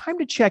 hey, it's time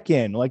to check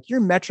in. Like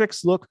your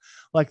metrics look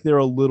like they're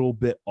a little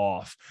bit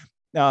off.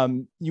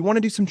 You want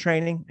to do some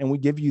training, and we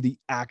give you the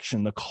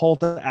action, the call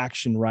to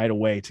action right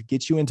away to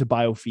get you into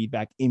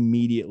biofeedback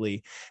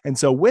immediately. And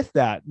so with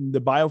that,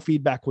 the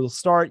biofeedback will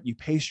start, you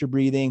pace your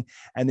breathing,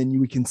 and then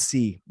we can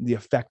see the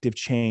effective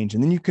change.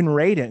 And then you can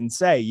rate it and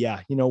say, yeah,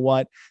 you know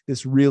what,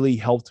 this really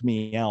helped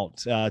me out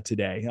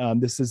today.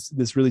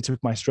 This really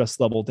took my stress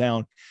level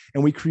down.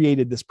 And we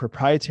created this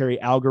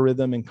proprietary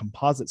algorithm and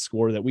composite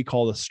score that we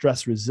call the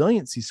stress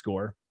resiliency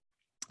score.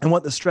 And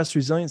what the stress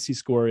resiliency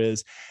score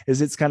is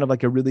it's kind of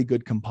like a really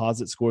good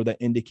composite score that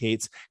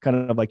indicates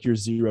kind of like your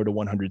 0 to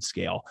 100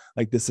 scale.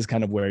 Like this is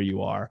kind of where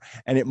you are.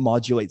 And it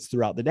modulates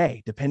throughout the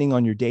day, depending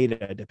on your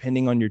data,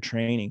 depending on your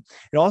training.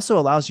 It also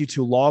allows you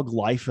to log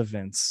life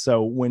events.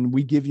 So when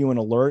we give you an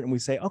alert and we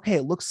say, okay,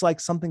 it looks like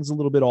something's a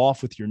little bit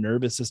off with your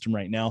nervous system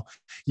right now,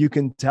 you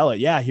can tell it,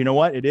 yeah, you know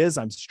what it is?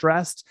 I'm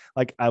stressed.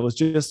 Like I was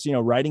just,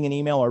 writing an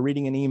email or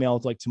reading an email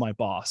like to my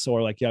boss,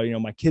 or like,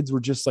 my kids were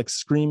just like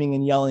screaming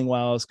and yelling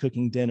while I was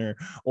cooking dinner,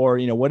 or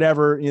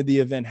whatever the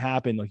event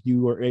happened. Like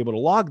you were able to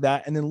log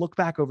that and then look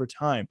back over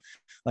time,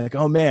 like,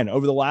 oh man,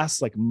 over the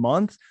last like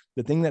month,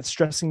 the thing that's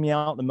stressing me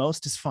out the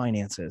most is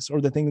finances, or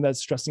the thing that's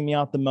stressing me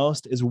out the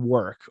most is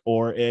work,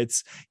 or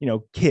it's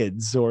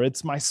kids, or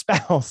it's my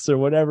spouse, or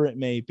whatever it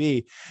may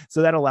be.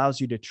 So that allows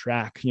you to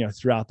track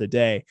throughout the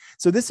day.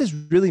 So this is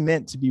really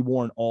meant to be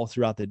worn all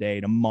throughout the day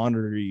to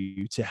monitor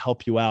you, to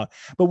help you out.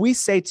 But we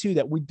say too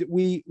that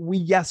we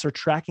yes are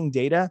tracking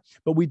data,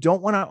 but we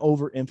don't want to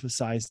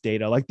overemphasize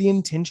data. Like the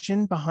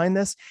intention behind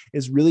this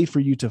is really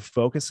for you to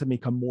focus and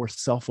become more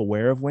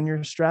self-aware of when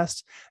you're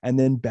stressed, and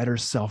then better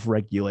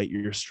self-regulate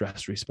your stress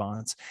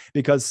response.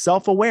 Because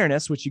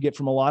self-awareness, which you get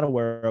from a lot of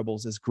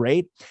wearables, is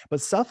great,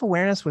 but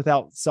self-awareness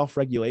without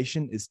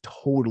self-regulation is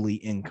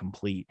totally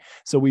incomplete.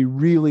 So we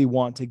really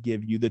want to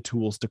give you the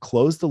tools to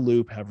close the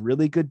loop, have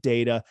really good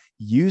data,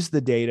 use the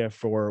data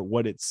for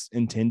what it's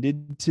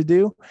intended to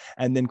do,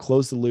 and then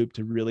close the loop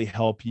to really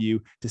help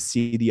you to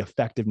see the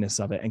effectiveness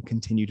of it and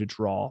continue to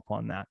draw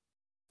upon that.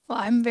 Well,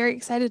 I'm very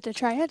excited to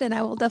try it, and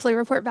I will definitely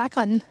report back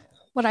on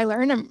what I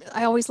learn.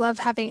 I always love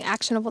having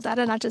actionable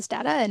data, not just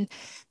data. And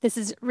this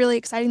is really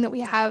exciting that we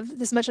have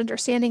this much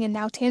understanding and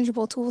now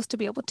tangible tools to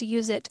be able to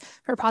use it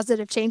for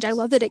positive change. I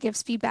love that it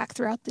gives feedback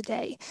throughout the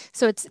day.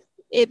 So it's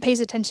it pays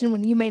attention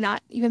when you may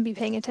not even be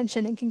paying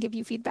attention and can give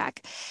you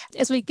feedback.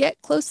 As we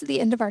get close to the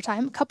end of our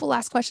time, a couple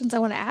last questions I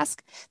want to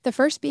ask. The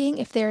first being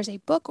if there's a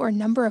book or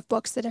number of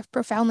books that have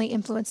profoundly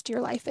influenced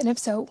your life, and if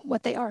so,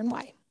 what they are and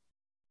why.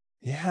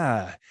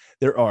 Yeah,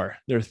 there are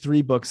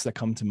 3 books that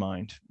come to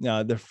mind.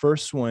 The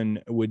first one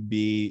would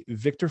be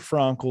Viktor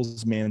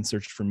Frankl's Man's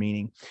Search for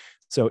Meaning.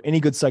 So any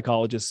good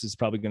psychologist is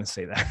probably going to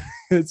say that.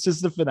 It's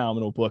just a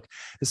phenomenal book,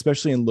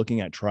 especially in looking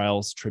at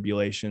trials,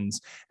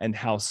 tribulations, and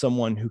how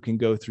someone who can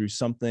go through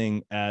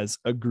something as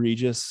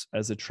egregious,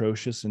 as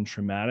atrocious and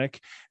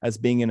traumatic as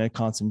being in a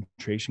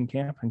concentration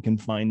camp and can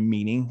find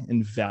meaning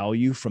and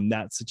value from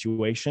that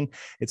situation.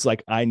 It's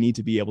like, I need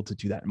to be able to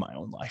do that in my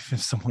own life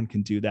if someone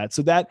can do that.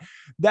 So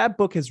that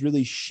book has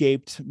really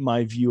shaped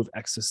my view of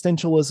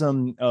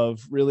existentialism,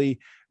 of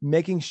really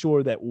making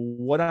sure that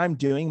what I'm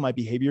doing, my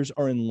behaviors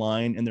are in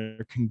line and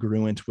they're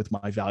congruent with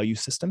my value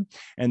system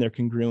and they're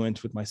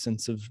congruent with my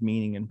sense of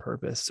meaning and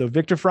purpose. So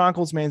Viktor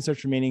Frankl's Man's Search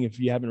for Meaning, if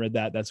you haven't read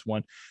that, that's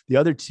one. The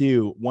other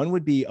 2, one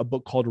would be a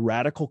book called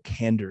Radical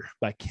Candor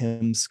by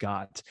Kim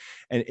Scott.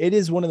 And it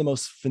is one of the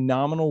most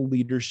phenomenal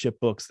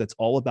leadership books that's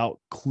all about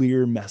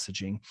clear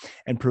messaging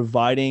and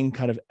providing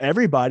kind of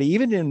everybody,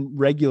 even in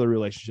regular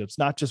relationships,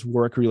 not just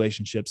work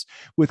relationships,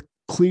 with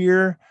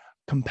clear,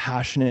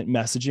 compassionate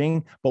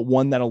messaging, but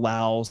one that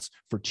allows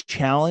for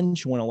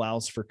challenge, one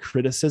allows for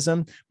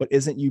criticism, but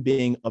isn't you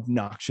being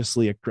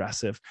obnoxiously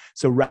aggressive.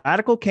 So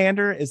Radical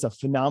Candor is a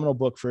phenomenal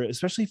book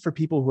especially for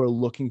people who are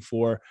looking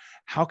for,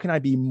 how can I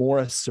be more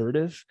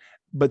assertive,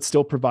 but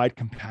still provide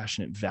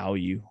compassionate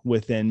value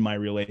within my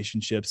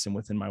relationships and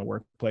within my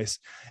workplace.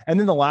 And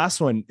then the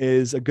last one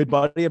is a good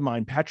buddy of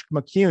mine, Patrick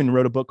McCune,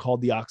 wrote a book called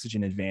The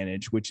Oxygen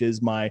Advantage, which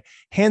is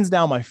hands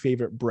down my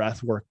favorite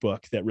breath work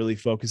book that really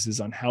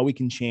focuses on how we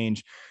can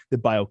change the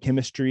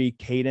biochemistry,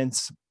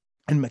 cadence,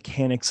 and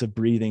mechanics of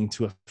breathing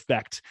to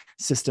affect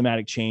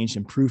systematic change,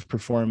 improve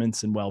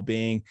performance and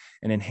well-being,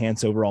 and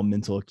enhance overall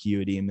mental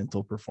acuity and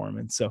mental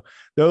performance. So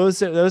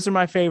those are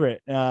my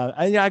favorite.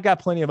 I got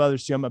plenty of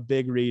others too. I'm a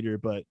big reader,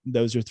 but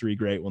those are 3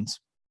 great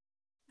ones.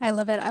 I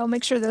love it. I will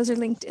make sure those are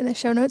linked in the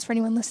show notes for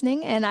anyone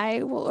listening, and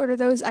I will order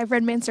those. I've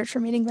read Man's Search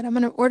for Meaning, but I'm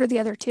going to order the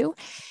other 2.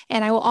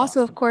 And I will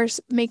also, of course,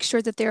 make sure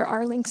that there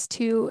are links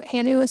to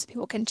Hanu so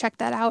people can check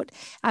that out.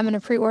 I'm going to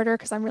pre-order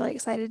because I'm really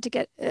excited to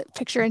get a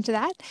picture into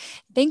that.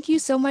 Thank you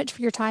so much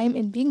for your time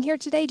and being here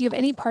today. Do you have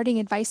any parting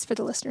advice for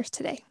the listeners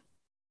today?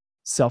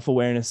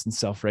 Self-awareness and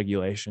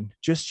self-regulation.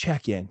 Just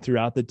check in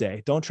throughout the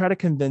day. Don't try to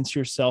convince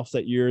yourself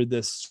that you're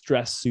this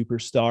stress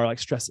superstar. Like,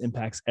 stress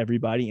impacts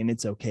everybody, and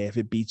it's okay if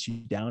it beats you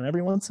down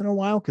every once in a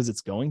while, because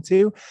it's going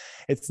to.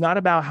 It's not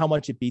about how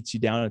much it beats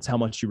you down. It's how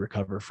much you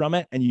recover from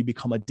it, and you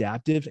become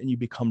adaptive and you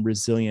become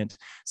resilient.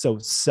 So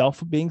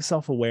being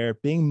self-aware,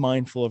 being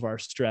mindful of our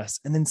stress,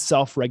 and then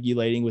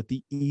self-regulating with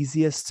the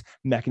easiest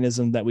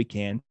mechanism that we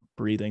can,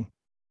 breathing.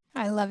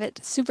 I love it.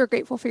 Super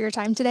grateful for your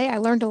time today. I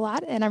learned a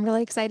lot, and I'm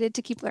really excited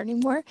to keep learning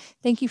more.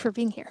 Thank you for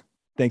being here.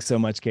 Thanks so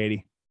much,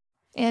 Katie.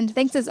 And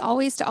thanks as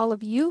always to all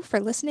of you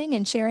for listening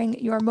and sharing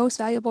your most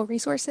valuable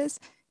resources,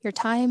 your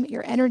time,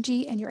 your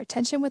energy, and your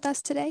attention with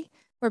us today.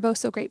 We're both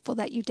so grateful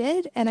that you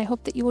did, and I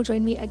hope that you will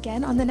join me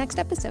again on the next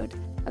episode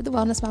of the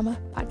Wellness Mama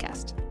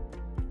podcast.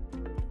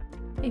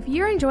 If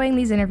you're enjoying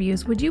these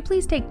interviews, would you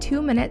please take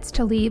 2 minutes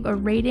to leave a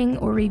rating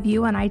or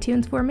review on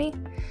iTunes for me?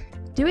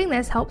 Doing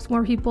this helps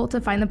more people to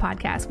find the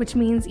podcast, which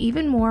means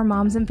even more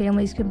moms and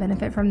families can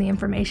benefit from the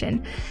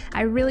information.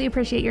 I really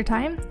appreciate your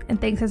time, and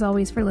thanks as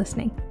always for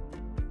listening.